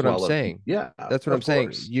groundswell. That's what I'm saying. Yeah, that's what I'm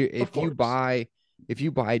saying. If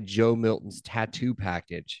you buy Joe Milton's tattoo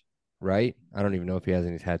package, right? I don't even know if he has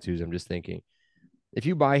any tattoos. I'm just thinking. If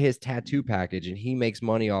you buy his tattoo package and he makes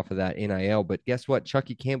money off of that NIL, but guess what?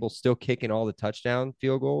 Chucky Campbell's still kicking all the touchdown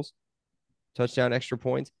field goals, touchdown extra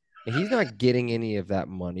points, and he's not getting any of that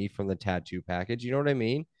money from the tattoo package. You know what I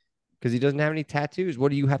mean? Because he doesn't have any tattoos.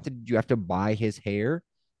 What do you have to do? You have to buy his hair,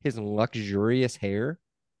 his luxurious hair?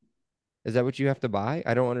 Is that what you have to buy?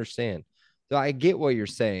 I don't understand. So I get what you're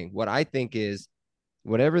saying. What I think is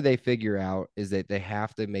whatever they figure out is that they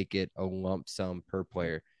have to make it a lump sum per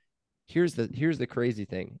player. Here's the crazy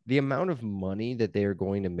thing. The amount of money that they are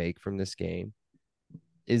going to make from this game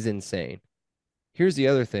is insane. Here's the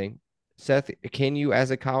other thing. Seth, can you,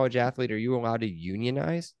 as a college athlete, are you allowed to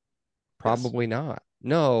unionize? Probably not.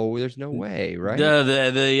 No, there's no way, right?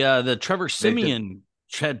 The Trevor Simeon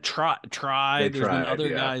had tried. There's been other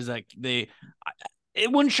guys that it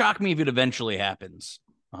wouldn't shock me if it eventually happens.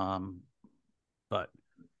 But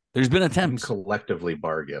there's been attempts. Collectively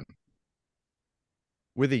bargain.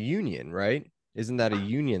 With a union, right? Isn't that a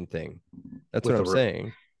union thing? That's what I'm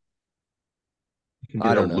saying.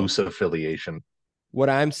 I don't know. Loose affiliation. What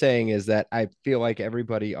I'm saying is that I feel like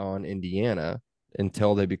everybody on Indiana,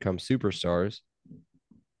 until they become superstars,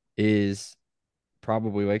 is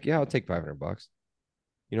probably like, yeah, I'll take $500.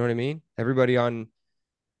 You know what I mean? Everybody on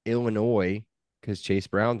Illinois, because Chase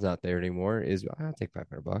Brown's not there anymore, is I'll take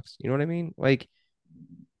 $500. You know what I mean? Like,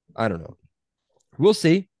 I don't know. We'll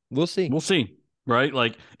see. Right?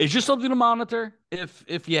 Like, it's just something to monitor.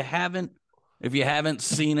 If you haven't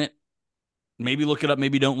seen it, maybe look it up,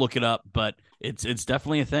 maybe don't look it up, but it's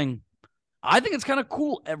definitely a thing. I think it's kind of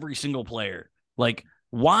cool. Every single player, like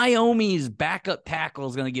Wyoming's backup tackle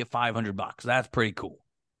is going to get $500. That's pretty cool.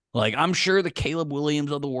 Like, I'm sure the Caleb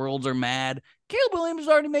Williams of the world are mad. Caleb Williams is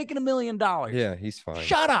already making $1 million. Yeah, he's fine.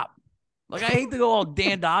 Shut up. Like, I hate to go all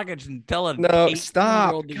Dan Doggett and tell a no,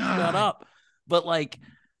 stop. to shut up. But like,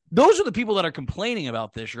 those are the people that are complaining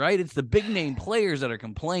about this, right? It's the big name players that are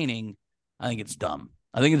complaining. I think it's dumb.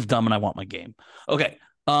 And I want my game. Okay.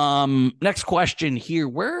 Next question here.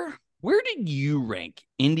 Where did you rank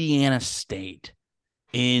Indiana State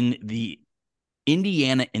in the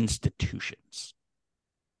Indiana institutions?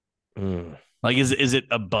 Like, is it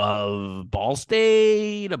above Ball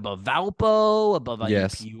State, above Valpo, above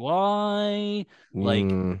IUPUI?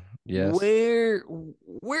 Like, yes.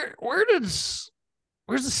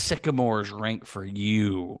 Where's the Sycamores rank for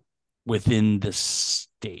you within the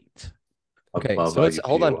state? Okay, Above so let's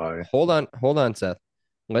hold IUPUI. on, Seth.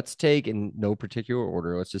 Let's take in no particular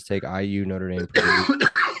order. Let's just take IU, Notre Dame, Purdue,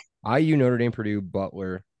 IU, Notre Dame, Purdue,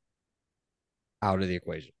 Butler out of the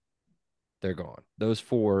equation. They're gone. Those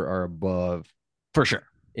four are above for sure.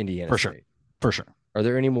 Indiana State. For sure. Are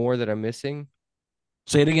there any more that I'm missing?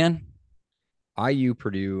 Say it again. IU,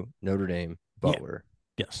 Purdue, Notre Dame, Butler.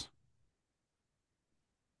 Yeah. Yes.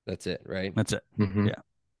 That's it, right? That's it. Mm-hmm. Yeah.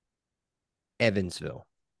 Evansville.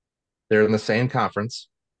 They're in the same conference.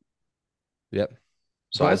 Yep.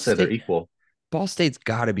 So I'd say they're equal. Ball State's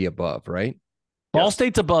got to be above, right? Ball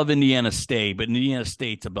State's above Indiana State, but Indiana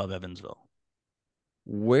State's above Evansville.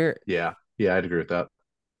 Where? Yeah, I'd agree with that.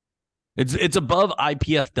 It's above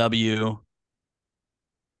IPFW.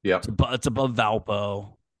 Yep. It's above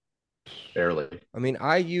Valpo. Barely. I mean,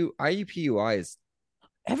 IUPUI is.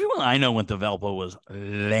 Everyone I know went to Valpo was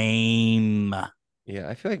lame. Yeah,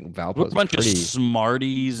 I feel like Valpo is a bunch of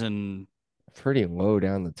smarties and pretty low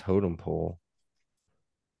down the totem pole.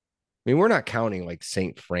 I mean, we're not counting like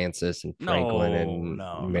St. Francis and Franklin and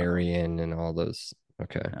Marion and all those.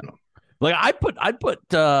 Okay. No. Like I put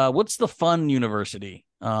what's the fun university?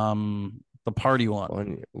 The party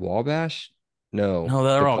one. Wabash? No,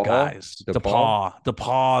 they're all guys.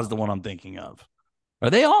 DePaul is the one I'm thinking of. Are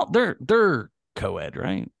they all? They're co-ed,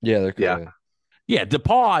 right? Yeah, they're co-ed. Yeah,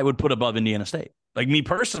 DePaul I would put above Indiana State. Like me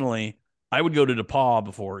personally, I would go to DePaul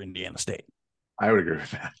before Indiana State. I would agree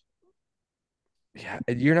with that. Yeah,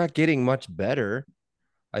 you're not getting much better,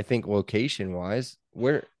 I think, location-wise.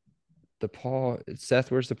 Where DePaul?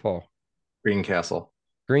 Seth, where's DePaul? Greencastle.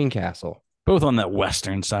 Both on that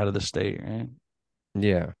western side of the state, right?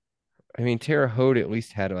 Yeah. I mean, Terre Haute at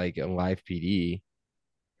least had like a live PD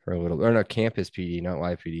for a little, or no, campus PD, not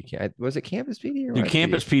live PD. Was it campus PD? Or dude,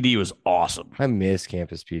 campus PD was awesome. I miss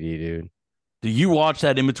campus PD, dude. Do you watch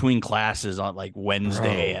that in between classes on like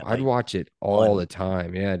Wednesday? Bro, I'd watch it all the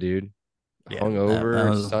time. Yeah, dude. Yeah,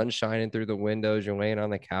 hungover, sun shining through the windows. You're laying on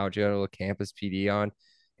the couch. You got a little campus PD on. You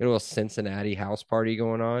got a little Cincinnati house party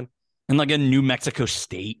going on. And like a New Mexico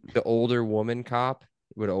State. The older woman cop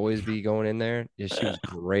would always be going in there. Yeah, she was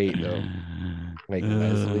great though. Like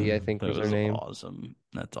Leslie, I think was her name. Awesome.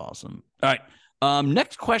 That's awesome. All right.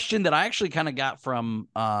 Next question that I actually kind of got from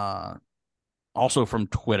also from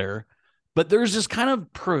Twitter, but there's this kind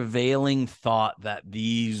of prevailing thought that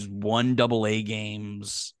these 1AA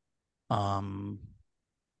games. Hold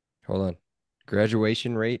on.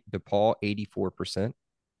 Graduation rate, DePaul 84%.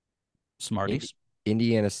 Smarties.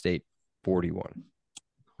 Indiana State 41.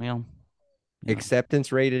 Well, yeah.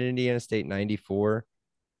 Acceptance rate at Indiana State 94.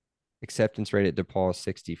 Acceptance rate at DePaul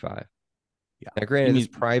 65. Yeah. Now, granted, it's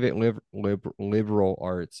private liberal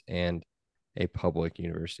arts and a public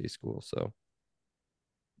university school, so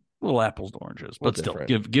little apples to oranges, but still,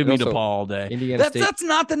 give me DePaul all day. That's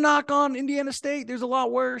not the knock on Indiana State. There's a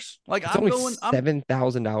lot worse. Like it's only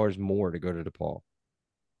 $7,000 more to go to DePaul.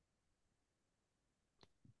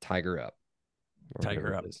 Tiger up.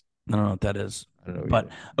 Tiger up. I don't know what that is. I don't know. But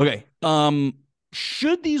okay.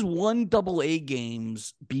 Should these 1AA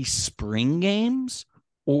games be spring games,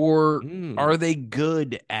 or are they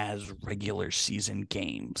good as regular season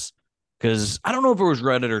games? Because I don't know if it was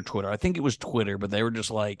Reddit or Twitter. I think it was Twitter, but they were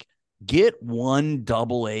just like, get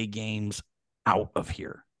 1AA games out of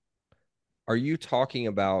here. Are you talking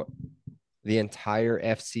about the entire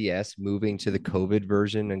FCS moving to the COVID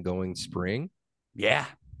version and going spring? Yeah.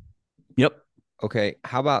 Yep. Okay.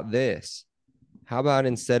 How about this? How about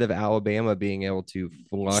instead of Alabama being able to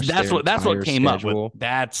flush that's what came schedule, up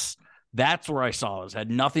with. That's where I saw it. It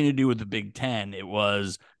had nothing to do with the Big Ten. It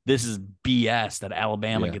was, this is BS that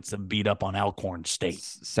Alabama gets to beat up on Alcorn State.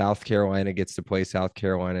 South Carolina gets to play South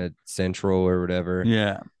Carolina Central or whatever.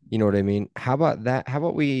 Yeah. You know what I mean? How about that? How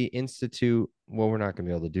about we institute, well, we're not going to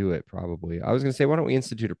be able to do it probably. I was going to say, why don't we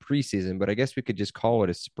institute a preseason, but I guess we could just call it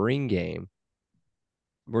a spring game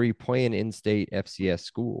where you play an in-state FCS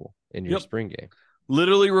school in your spring game.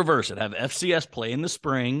 Literally reverse it. Have FCS play in the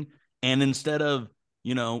spring, and instead of,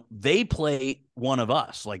 they play one of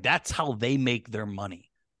us. Like, that's how they make their money,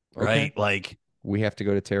 right? Okay. Like, we have to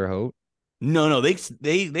go to Terre Haute. No, they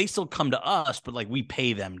still come to us, but like we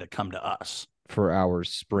pay them to come to us for our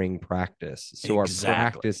spring practice. So Exactly.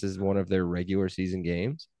 our practice is one of their regular season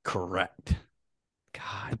games. Correct.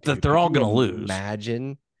 God, That dude, they're all could you going to lose.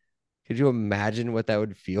 Imagine. Could you imagine what that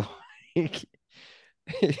would feel like?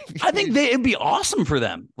 I think it'd be awesome for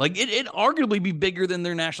them. Like it'd arguably be bigger than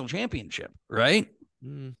their national championship, right?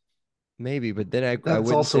 Maybe, but then I That's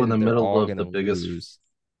wouldn't also say in that the they're middle all of going the to biggest lose.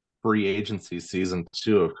 free agency season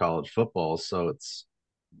 2 of college football. So it's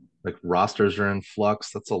like rosters are in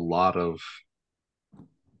flux. That's a lot of,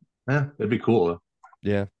 it'd be cool.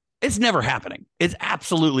 Yeah. It's never happening. It's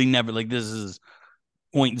absolutely never. Like this is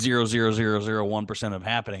 0.00001% of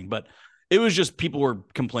happening. But it was just people were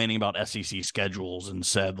complaining about SEC schedules and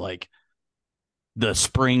said like the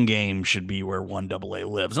spring game should be where 1AA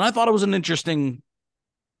lives. And I thought it was at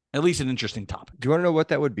least an interesting topic. Do you want to know what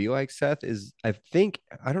that would be like, Seth? I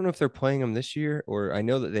don't know if they're playing them this year, or I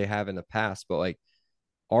know that they have in the past, but like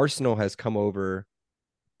Arsenal has come over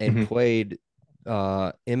and played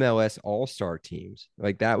MLS All-Star teams.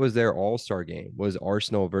 Like that was their All-Star game, was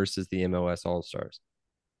Arsenal versus the MLS All-Stars.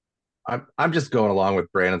 I'm just going along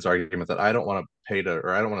with Brandon's argument that I don't want to I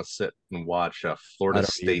don't want to sit and watch Florida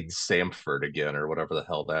State Samford again or whatever the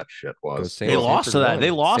hell that shit was. They lost to that.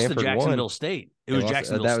 They lost to Jacksonville won. State. It was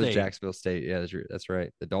Jacksonville State. That was Jacksonville State. Yeah, that's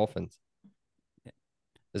right. The Dolphins.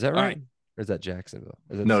 Is that right? Or is that Jacksonville?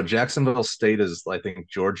 No, Jacksonville State is, I think,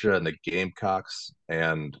 Georgia and the Gamecocks,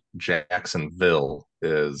 and Jacksonville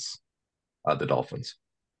is the Dolphins.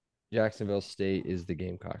 Jacksonville State is the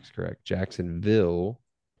Gamecocks, correct? Jacksonville.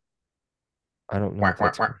 I don't know. Now I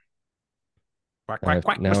have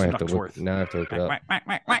to look it up.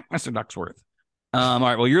 Mr. Ducksworth. All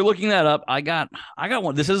right. Well, you're looking that up. I got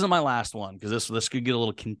one. This isn't my last one because this could get a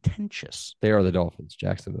little contentious. They are the Dolphins,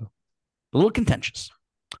 Jacksonville. A little contentious.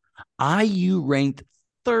 IU ranked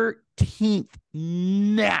 13th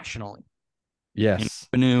nationally. Yes.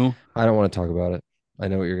 I don't want to talk about it. I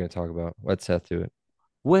know what you're going to talk about. Let Seth do it.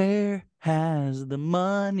 Where has the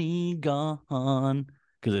money gone?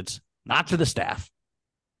 Because it's not to the staff,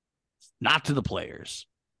 not to the players,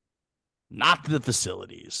 not to the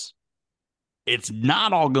facilities. It's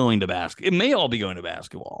not all going to basketball. It may all be going to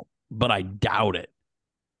basketball, but I doubt it.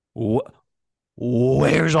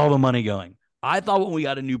 Where's all the money going? I thought when we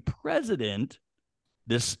got a new president,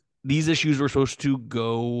 these issues were supposed to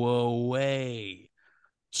go away.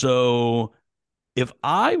 So if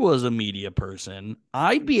I was a media person,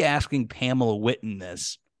 I'd be asking Pamela Whitten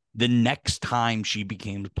this the next time she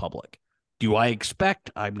becomes public. Do I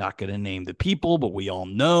expect, I'm not going to name the people, but we all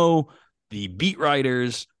know the beat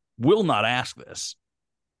writers will not ask this,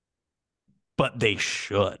 but they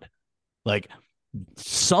should. Like,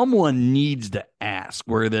 someone needs to ask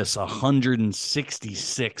where this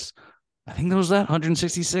 166, I think there was that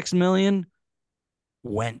 166 million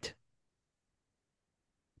went.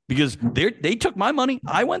 Because they took my money.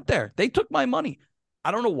 I went there. They took my money.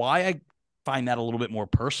 I don't know why I find that a little bit more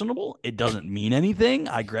personable. It doesn't mean anything.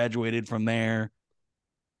 I graduated from there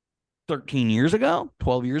 13 years ago,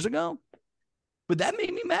 12 years ago. But that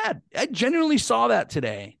made me mad. I genuinely saw that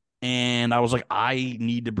today. And I was like, I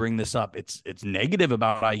need to bring this up. It's negative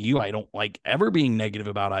about IU. I don't like ever being negative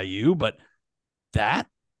about IU, but that,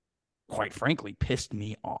 quite frankly, pissed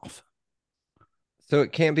me off. So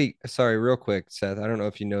it can't be, sorry, real quick, Seth. I don't know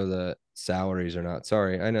if you know the salaries or not.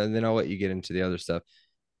 Sorry. I know. And then I'll let you get into the other stuff.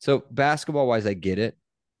 So basketball wise, I get it.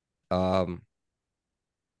 We're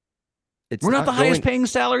not the highest paying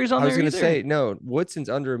salaries on there. I was going to say, no, Woodson's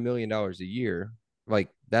under $1 million a year. Like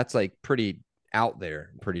that's like pretty out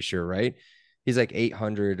there. I'm pretty sure, right? He's like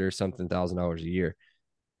 $800 or something $1,000 a year.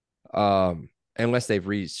 Unless they've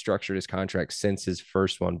restructured his contract since his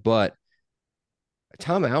first one. But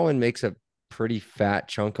Tom Allen makes a pretty fat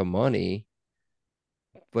chunk of money,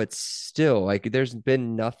 but still, like there's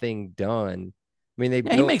been nothing done. I mean,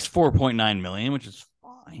 he makes $4.9 million, which is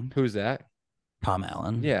fine. Who's that? Tom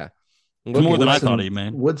Allen. Yeah. More than I thought he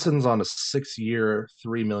made. Woodson's on a 6-year,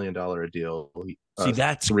 $3 million deal. See,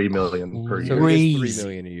 that's $3 million per year. So $3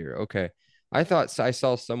 million a year. Okay. I thought I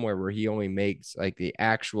saw somewhere where he only makes like the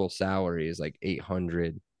actual salary is like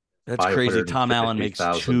 800. That's crazy. Tom Allen makes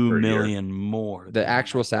 $2 million more. The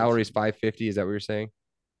actual salary is 550. Is that what you're saying?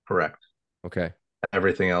 Correct. Okay.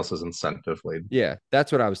 Everything else is incentive lead. Yeah,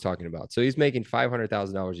 that's what I was talking about. So he's making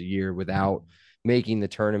 $500,000 a year without making the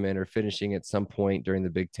tournament or finishing at some point during the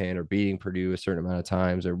Big Ten or beating Purdue a certain amount of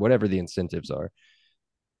times or whatever the incentives are.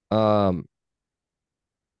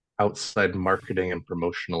 Outside marketing and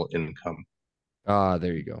promotional income.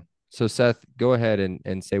 There you go. So Seth, go ahead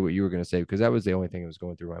and say what you were going to say, because that was the only thing that was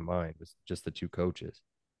going through my mind was just the two coaches.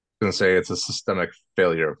 going to say it's a systemic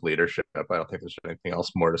failure of leadership. I don't think there's anything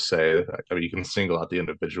else more to say. I mean, you can single out the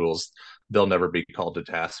individuals; they'll never be called to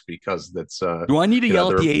task because that's. Do I need to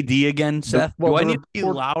yell at the AD again, Seth? well, Do I the need to be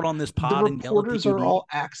report- loud on this The pod and yell at reporters the are AD? all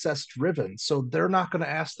access driven, so they're not going to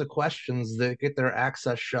ask the questions that get their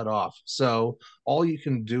access shut off. So all you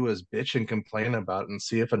can do is bitch and complain about it and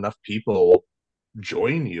see if enough people will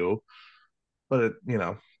join you. But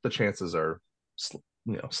the chances are,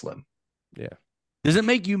 slim. Yeah. Does it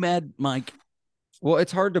make you mad, Mike, Well,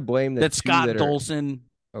 it's hard to blame that two Scott that are- Dolson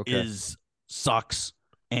Okay. sucks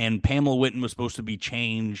and Pamela Whitten was supposed to be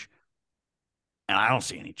change, and I don't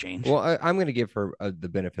see any change. Well, I'm going to give her the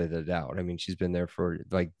benefit of the doubt. I mean, she's been there for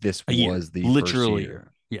this A year. was the literally first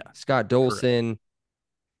year. Yeah. Scott Dolson,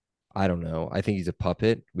 I don't know. I think he's a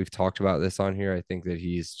puppet. We've talked about this on here. I think that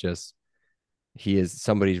he is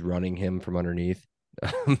somebody's running him from underneath.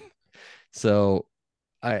 So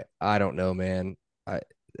I don't know, man.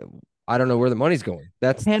 I don't know where the money's going.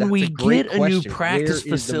 That's we a great get a new question. practice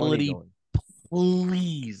Where is the money facility? going?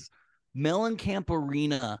 Please. Mellencamp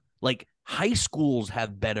Arena, like high schools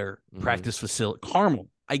have better Mhm. practice facility. Carmel.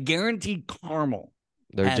 I guarantee Carmel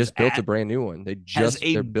They has just built a at- brand new one. has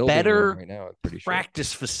a They're building better one right now. I'm pretty sure.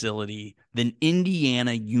 practice facility than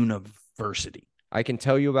Indiana University. I can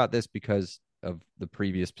tell you about this because of the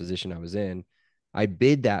previous position I was in. I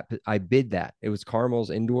bid that. It was Carmel's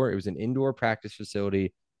indoor. It was an indoor practice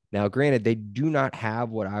facility. Now, granted, they do not have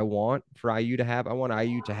what I want for IU to have. I want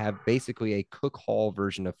IU to have basically a Cook Hall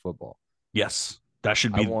version of football. Yes. That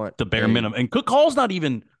should I be want the bare a- minimum. And Cook Hall's not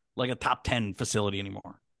even like a top 10 facility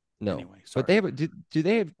anymore. No, Anyway, sorry. but they have. Do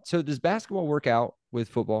they have? So does basketball work out with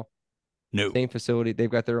football? No. Same facility. They've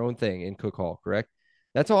got their own thing in Cook Hall, correct?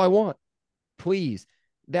 That's all I want. Please.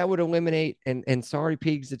 That would eliminate and sorry,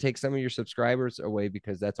 pigs, to take some of your subscribers away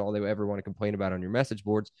because that's all they ever want to complain about on your message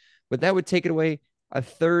boards. But that would take it away a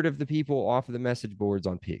third of the people off of the message boards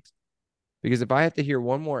on pigs. Because if I have to hear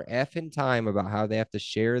one more effing time about how they have to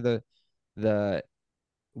share the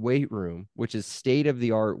weight room, which is state of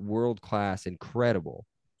the art, world class, incredible,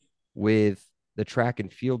 with the track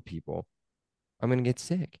and field people, I'm going to get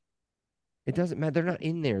sick. It doesn't matter. They're not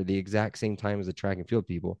in there the exact same time as the track and field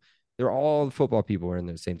people. They're all the football people are in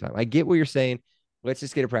there at the same time. I get what you're saying. Let's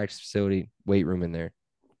just get a practice facility, weight room in there.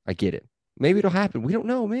 I get it. Maybe it'll happen. We don't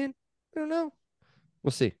know, man. We don't know.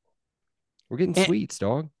 We'll see. We're getting sweets,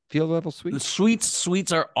 dog. Field level The sweets.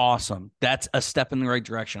 sweets are awesome. That's a step in the right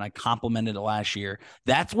direction. I complimented it last year.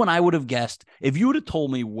 That's when I would have guessed. If you would have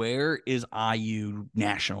told me where is IU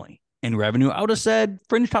nationally in revenue, I would have said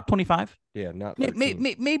fringe top 25. Yeah, not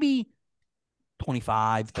Maybe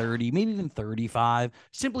 25, 30, maybe even 35,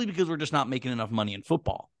 simply because we're just not making enough money in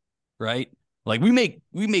football, right? Like we make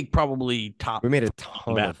probably top. We made a ton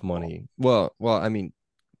of basketball. money. Well, I mean,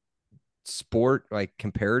 sport, like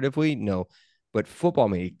comparatively, no, but football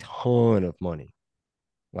made a ton of money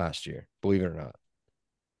last year, believe it or not.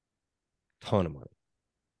 Ton of money.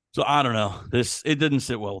 So I don't know. It didn't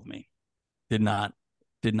sit well with me. Did not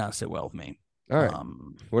sit well with me. All right.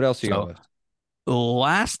 What else you got left? The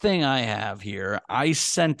last thing I have here, I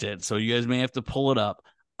sent it, so you guys may have to pull it up.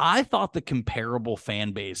 I thought the comparable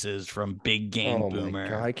fan bases from Big Game Oh Boomer. my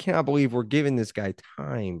God. I cannot believe we're giving this guy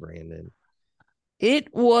time, Brandon.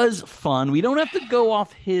 It was fun. We don't have to go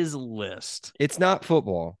off his list. It's not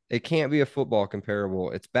football. It can't be a football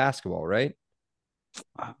comparable. It's basketball, right?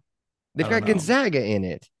 They've I got don't know. Gonzaga in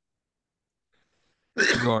it.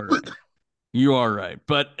 You are right. You are right.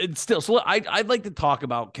 But it's still, so I'd like to talk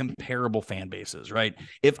about comparable fan bases, right?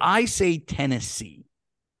 If I say Tennessee,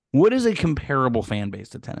 what is a comparable fan base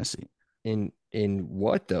to Tennessee? In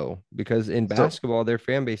what though? Because in basketball, their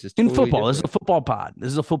fan base is In totally football. This is a different. football pod.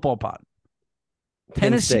 This is a football pod.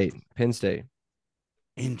 Penn Tennessee. State.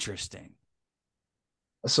 Interesting.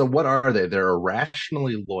 So what are they? They're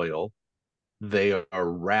irrationally loyal. They are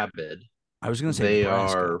rabid. I was going to say They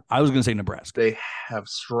Nebraska. are- I was going to say Nebraska. They have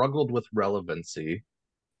struggled with relevancy.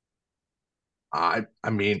 I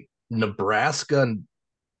mean, Nebraska's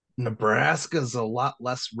a lot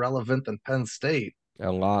less relevant than Penn State.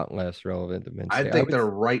 A lot less relevant than Penn I State. think would- they're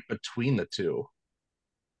right between the two.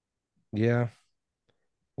 Yeah.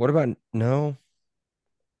 What about no?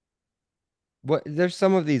 What there's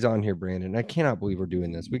some of these on here, Brandon. I cannot believe we're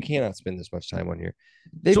doing this. We cannot spend this much time on here.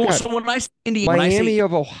 They've got So when I say Indiana, Miami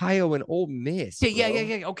of Ohio and Ole Miss. yeah.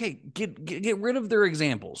 bro. Okay, get rid of their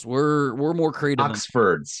examples. We're more creative. than-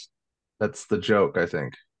 Oxford's. That's the joke, I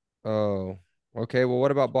think. Oh, okay. Well,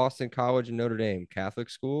 what about Boston College and Notre Dame? Catholic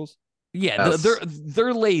schools? Yeah, Yes.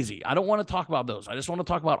 they're lazy. I don't want to talk about those. I just want to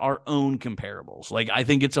talk about our own comparables. Like I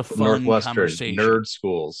think it's a fun Northwestern conversation. nerd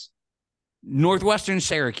schools. Northwestern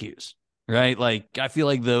Syracuse, right? Like, I feel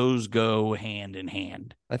like those go hand in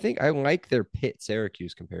hand. I think I like their Pitt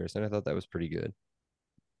Syracuse comparison. I thought that was pretty good.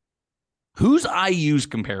 Who's IU's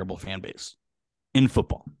comparable fan base in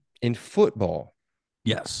football? In football,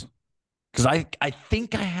 Yes. Because I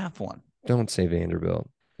think I have one. don't say Vanderbilt.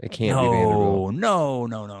 It can't be Vanderbilt.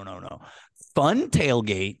 No. Fun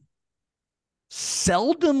tailgate.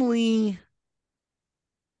 Seldomly,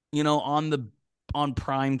 on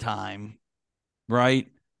prime time, right?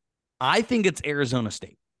 I think it's Arizona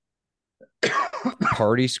State.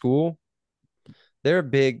 Party school. They're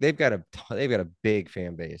big. They've got a big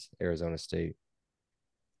fan base. Arizona State.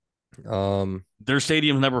 Their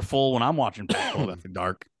stadium's never full when I'm watching football after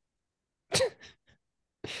dark.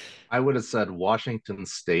 I would have said Washington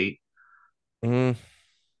State mm,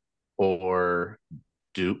 or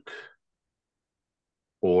Duke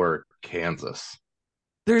or Kansas.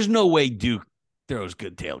 There's no way Duke throws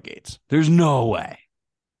good tailgates. There's no way.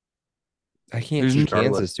 I can't There's see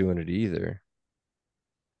Charlotte. Kansas doing it either.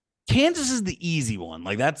 Kansas is the easy one.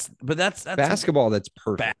 Like that's Basketball, that's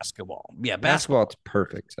perfect. basketball. Yeah, Basketball, it's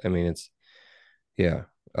perfect. I mean, it's yeah.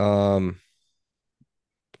 I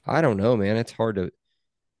don't know, man. It's hard to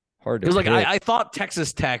Because like pick. I thought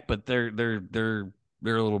Texas Tech, but they're a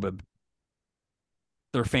little bit,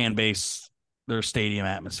 their fan base, their stadium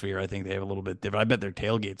atmosphere, I think they have a little bit different. I bet their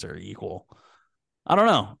tailgates are equal. I don't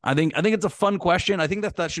know. I think it's a fun question. I think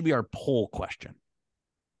that should be our poll question.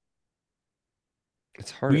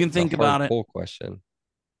 It's hard. We can it's a think hard about it. poll question.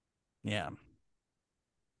 Yeah.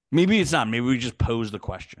 Maybe it's not. Maybe we just pose the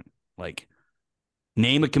question. Like,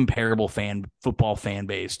 name a comparable football fan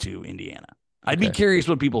base to Indiana. I'd be Okay. curious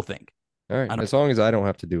what people think. All right. I don't- As long as I don't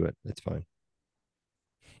have to do it, it's fine.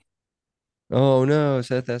 Oh no,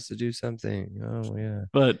 Seth has to do something. Oh yeah.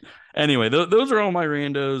 But anyway, those are all my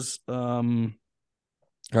randos.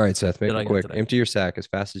 All right, Seth, make Did I it get quick. today? Empty your sack as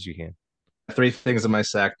fast as you can. 3 things in my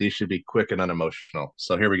sack. These should be quick and unemotional.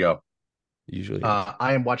 So here we go. Usually.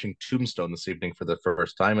 I am watching Tombstone this evening for the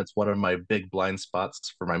first time. It's one of my big blind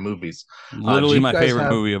spots for my movies. Literally do my you guys favorite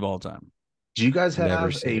have- movie of all time. Do you guys Never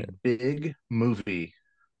have seen a it. big movie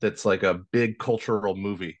that's like a big cultural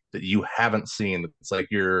movie that you haven't seen? It's like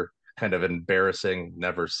your kind of embarrassing,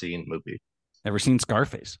 never seen movie. Ever seen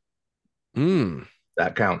Scarface?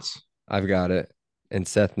 That counts. I've got it. And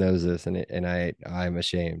Seth knows this, and I'm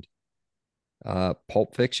ashamed.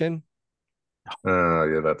 Pulp Fiction.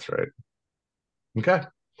 Yeah, that's right. Okay.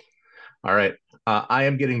 All right. I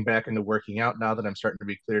am getting back into working out now that I'm starting to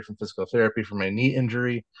be cleared from physical therapy for my knee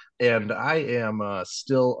injury. And I am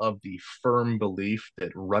still of the firm belief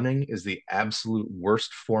that running is the absolute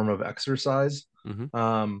worst form of exercise.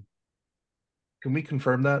 Mhm. Can we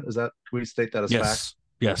confirm that? Can we state that as fact?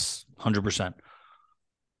 Yes, 100%.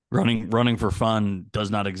 Running for fun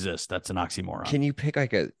does not exist. That's an oxymoron. Can you pick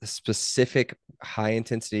like a specific high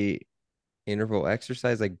intensity interval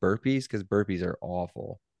exercise like burpees? Because burpees are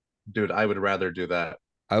awful. Dude, I would rather do that.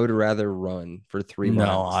 I would rather run for 3 months.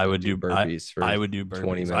 No, I than would do burpees for I would do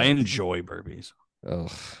 20 burpees. I minutes. enjoy burpees.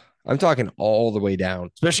 Ugh. I'm talking all the way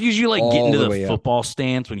down. Especially because you like get All into the the way up. football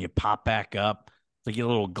stance when you pop back up. Like get a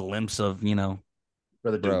little glimpse of,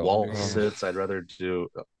 Rather do Bro. wall Oh. sits. I'd rather do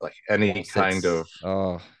like any kind of.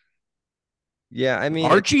 Oh, yeah. I mean,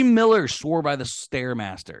 Archie Miller swore by the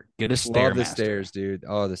Stairmaster. Get a Stairmaster. love the stairs, dude.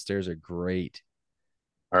 Oh, the stairs are great.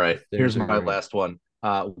 All right, Stairs here's are my great. last one.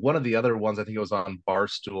 One of the other ones, I think it was on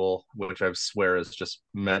Barstool, which I swear is just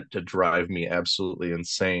meant to drive me absolutely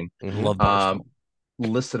insane. Mhm. Love Barstool.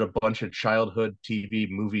 Listed a bunch of childhood TV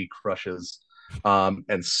movie crushes.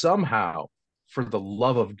 And somehow, for the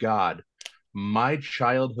love of God, my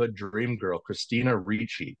childhood dream girl, Christina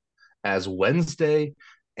Ricci, as Wednesday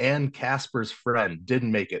and Casper's friend,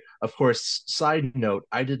 didn't make it. Of course, side note,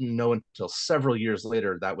 I didn't know until several years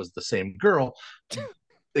later that was the same girl.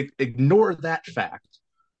 Ignore that fact.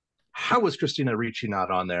 How was Christina Ricci not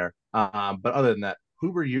on there? But other than that,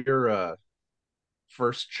 who were your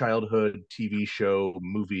first childhood TV show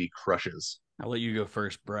movie crushes? I'll let you go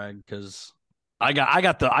first, Bragg, because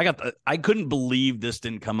I couldn't believe this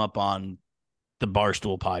didn't come up on the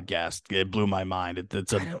Barstool podcast. It blew my mind.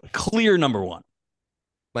 It's a clear number one.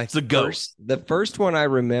 It's the GOAT. The first one I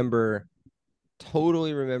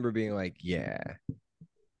totally remember being like, yeah,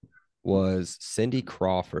 was Cindy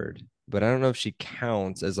Crawford, but I don't know if she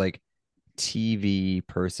counts as like TV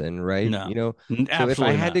person, right? No. So if I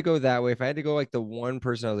Absolutely had not. to go that way, if I had to go like the one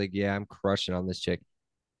person I was like, yeah, I'm crushing on this chick,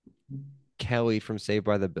 Kelly from Saved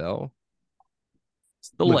by the Bell.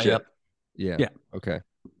 The Legit. layup. Yeah. Yeah. Okay.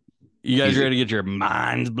 You guys Easy. ready to get your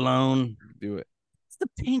minds blown? Do it. It's the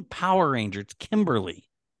pink Power Ranger. It's Kimberly.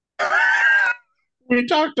 We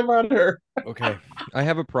talked about her. Okay. I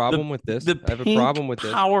have a problem with this. The I have a problem with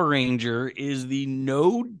this. Power Ranger is the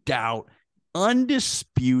no doubt,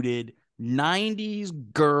 undisputed 90s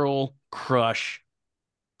girl crush.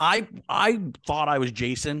 I thought I was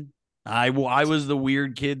Jason. I was the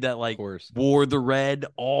weird kid that like wore the red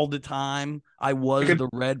all the time. I was the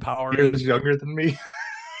red Power Ranger. He was younger than me.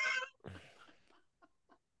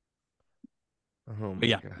 Oh but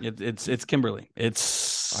yeah, it's Kimberly.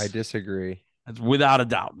 I disagree. It's without a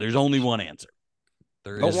doubt. There's only one answer.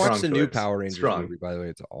 Don't watch the new Power Rangers movie, by the way.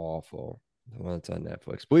 It's awful. The one that's on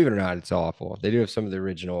Netflix. Believe it or not, it's awful. They do have some of the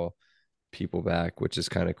original people back, which is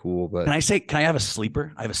kind of cool. But can I have a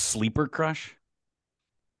sleeper? I have a sleeper crush.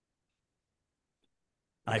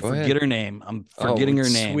 I forget her name. I'm forgetting her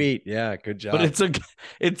name. Sweet. Yeah, good job. But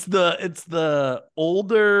it's the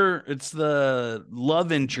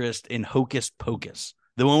love interest in Hocus Pocus.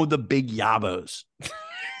 The one with the big yabos.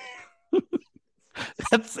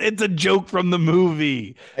 It's a joke from the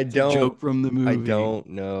movie. I don't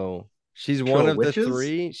know. She's one of the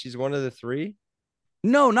three. She's one of the three.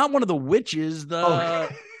 No, not one of the witches. The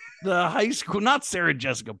high school, not Sarah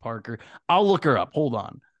Jessica Parker. I'll look her up. Hold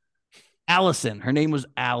on. Allison. Her name was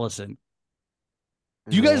Allison.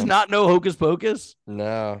 Do you guys not know Hocus Pocus?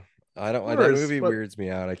 No, I don't. That movie weirds me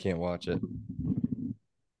out. I can't watch it.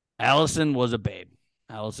 Allison was a babe.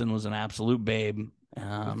 Allison was an absolute babe.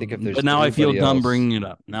 I think if there's but now I feel dumb bringing it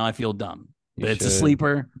up. Now I feel dumb. But it's a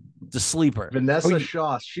sleeper. It's a sleeper. Vanessa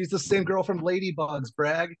Shaw. She's the same girl from Ladybugs,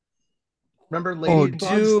 Bragg. Remember Ladybugs?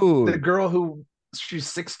 Dude. The girl who she's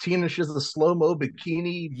 16 and she has a slow-mo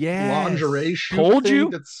bikini lingerie shoot. Told you.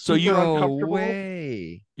 That's so you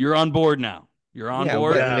way. You're on board now. You're on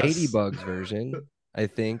board. Yes. Ladybugs version, I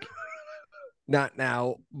think. Not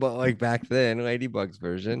now, but like back then, Ladybugs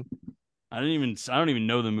version. I don't even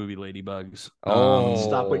know the movie Ladybugs.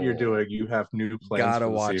 Stop what you're doing. You have new plans. Gotta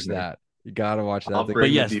watch that. You gotta watch that.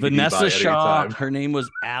 But yes, Vanessa Shaw. Her name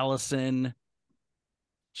was Allison.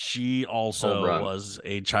 She also was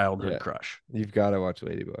a childhood crush. You've got to watch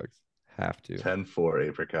Ladybugs. Have to. 10-4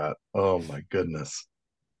 Apricot. Oh my goodness.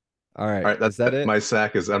 All right. That's that it. My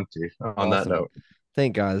sack is empty. On that note.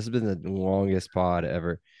 Thank God. This has been the longest pod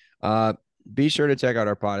ever. Be sure to check out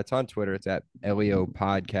our pod. It's on Twitter. It's at LEO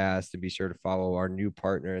Podcast. And be sure to follow our new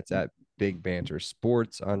partner. It's at Big Banter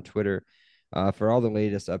Sports on Twitter. For all the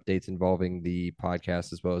latest updates involving the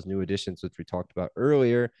podcast, as well as new additions, which we talked about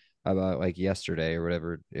earlier, about like yesterday or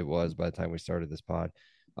whatever it was by the time we started this pod.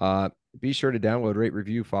 Be sure to download, rate,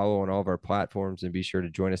 review, follow on all of our platforms, and be sure to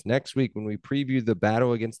join us next week when we preview the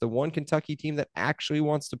battle against the one Kentucky team that actually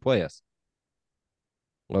wants to play us.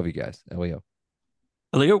 Love you guys. LEO.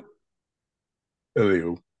 LEO.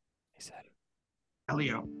 LEO. He said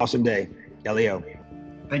LEO. Awesome day. LEO.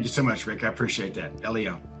 Thank you so much, Rick. I appreciate that.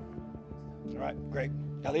 LEO. All right, great.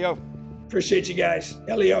 LEO. Appreciate you guys.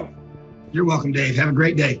 LEO. You're welcome, Dave. Have a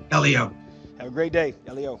great day. LEO. Have a great day.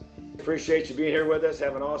 LEO. Appreciate you being here with us.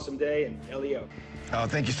 Have an awesome day. And LEO. Oh,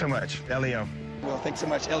 thank you so much. LEO. Well, thanks so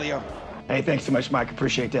much. LEO. Hey, thanks so much, Mike.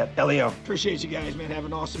 Appreciate that. LEO. Appreciate you guys, man. Have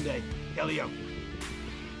an awesome day. LEO.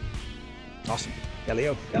 Awesome.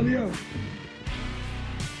 LEO. LEO.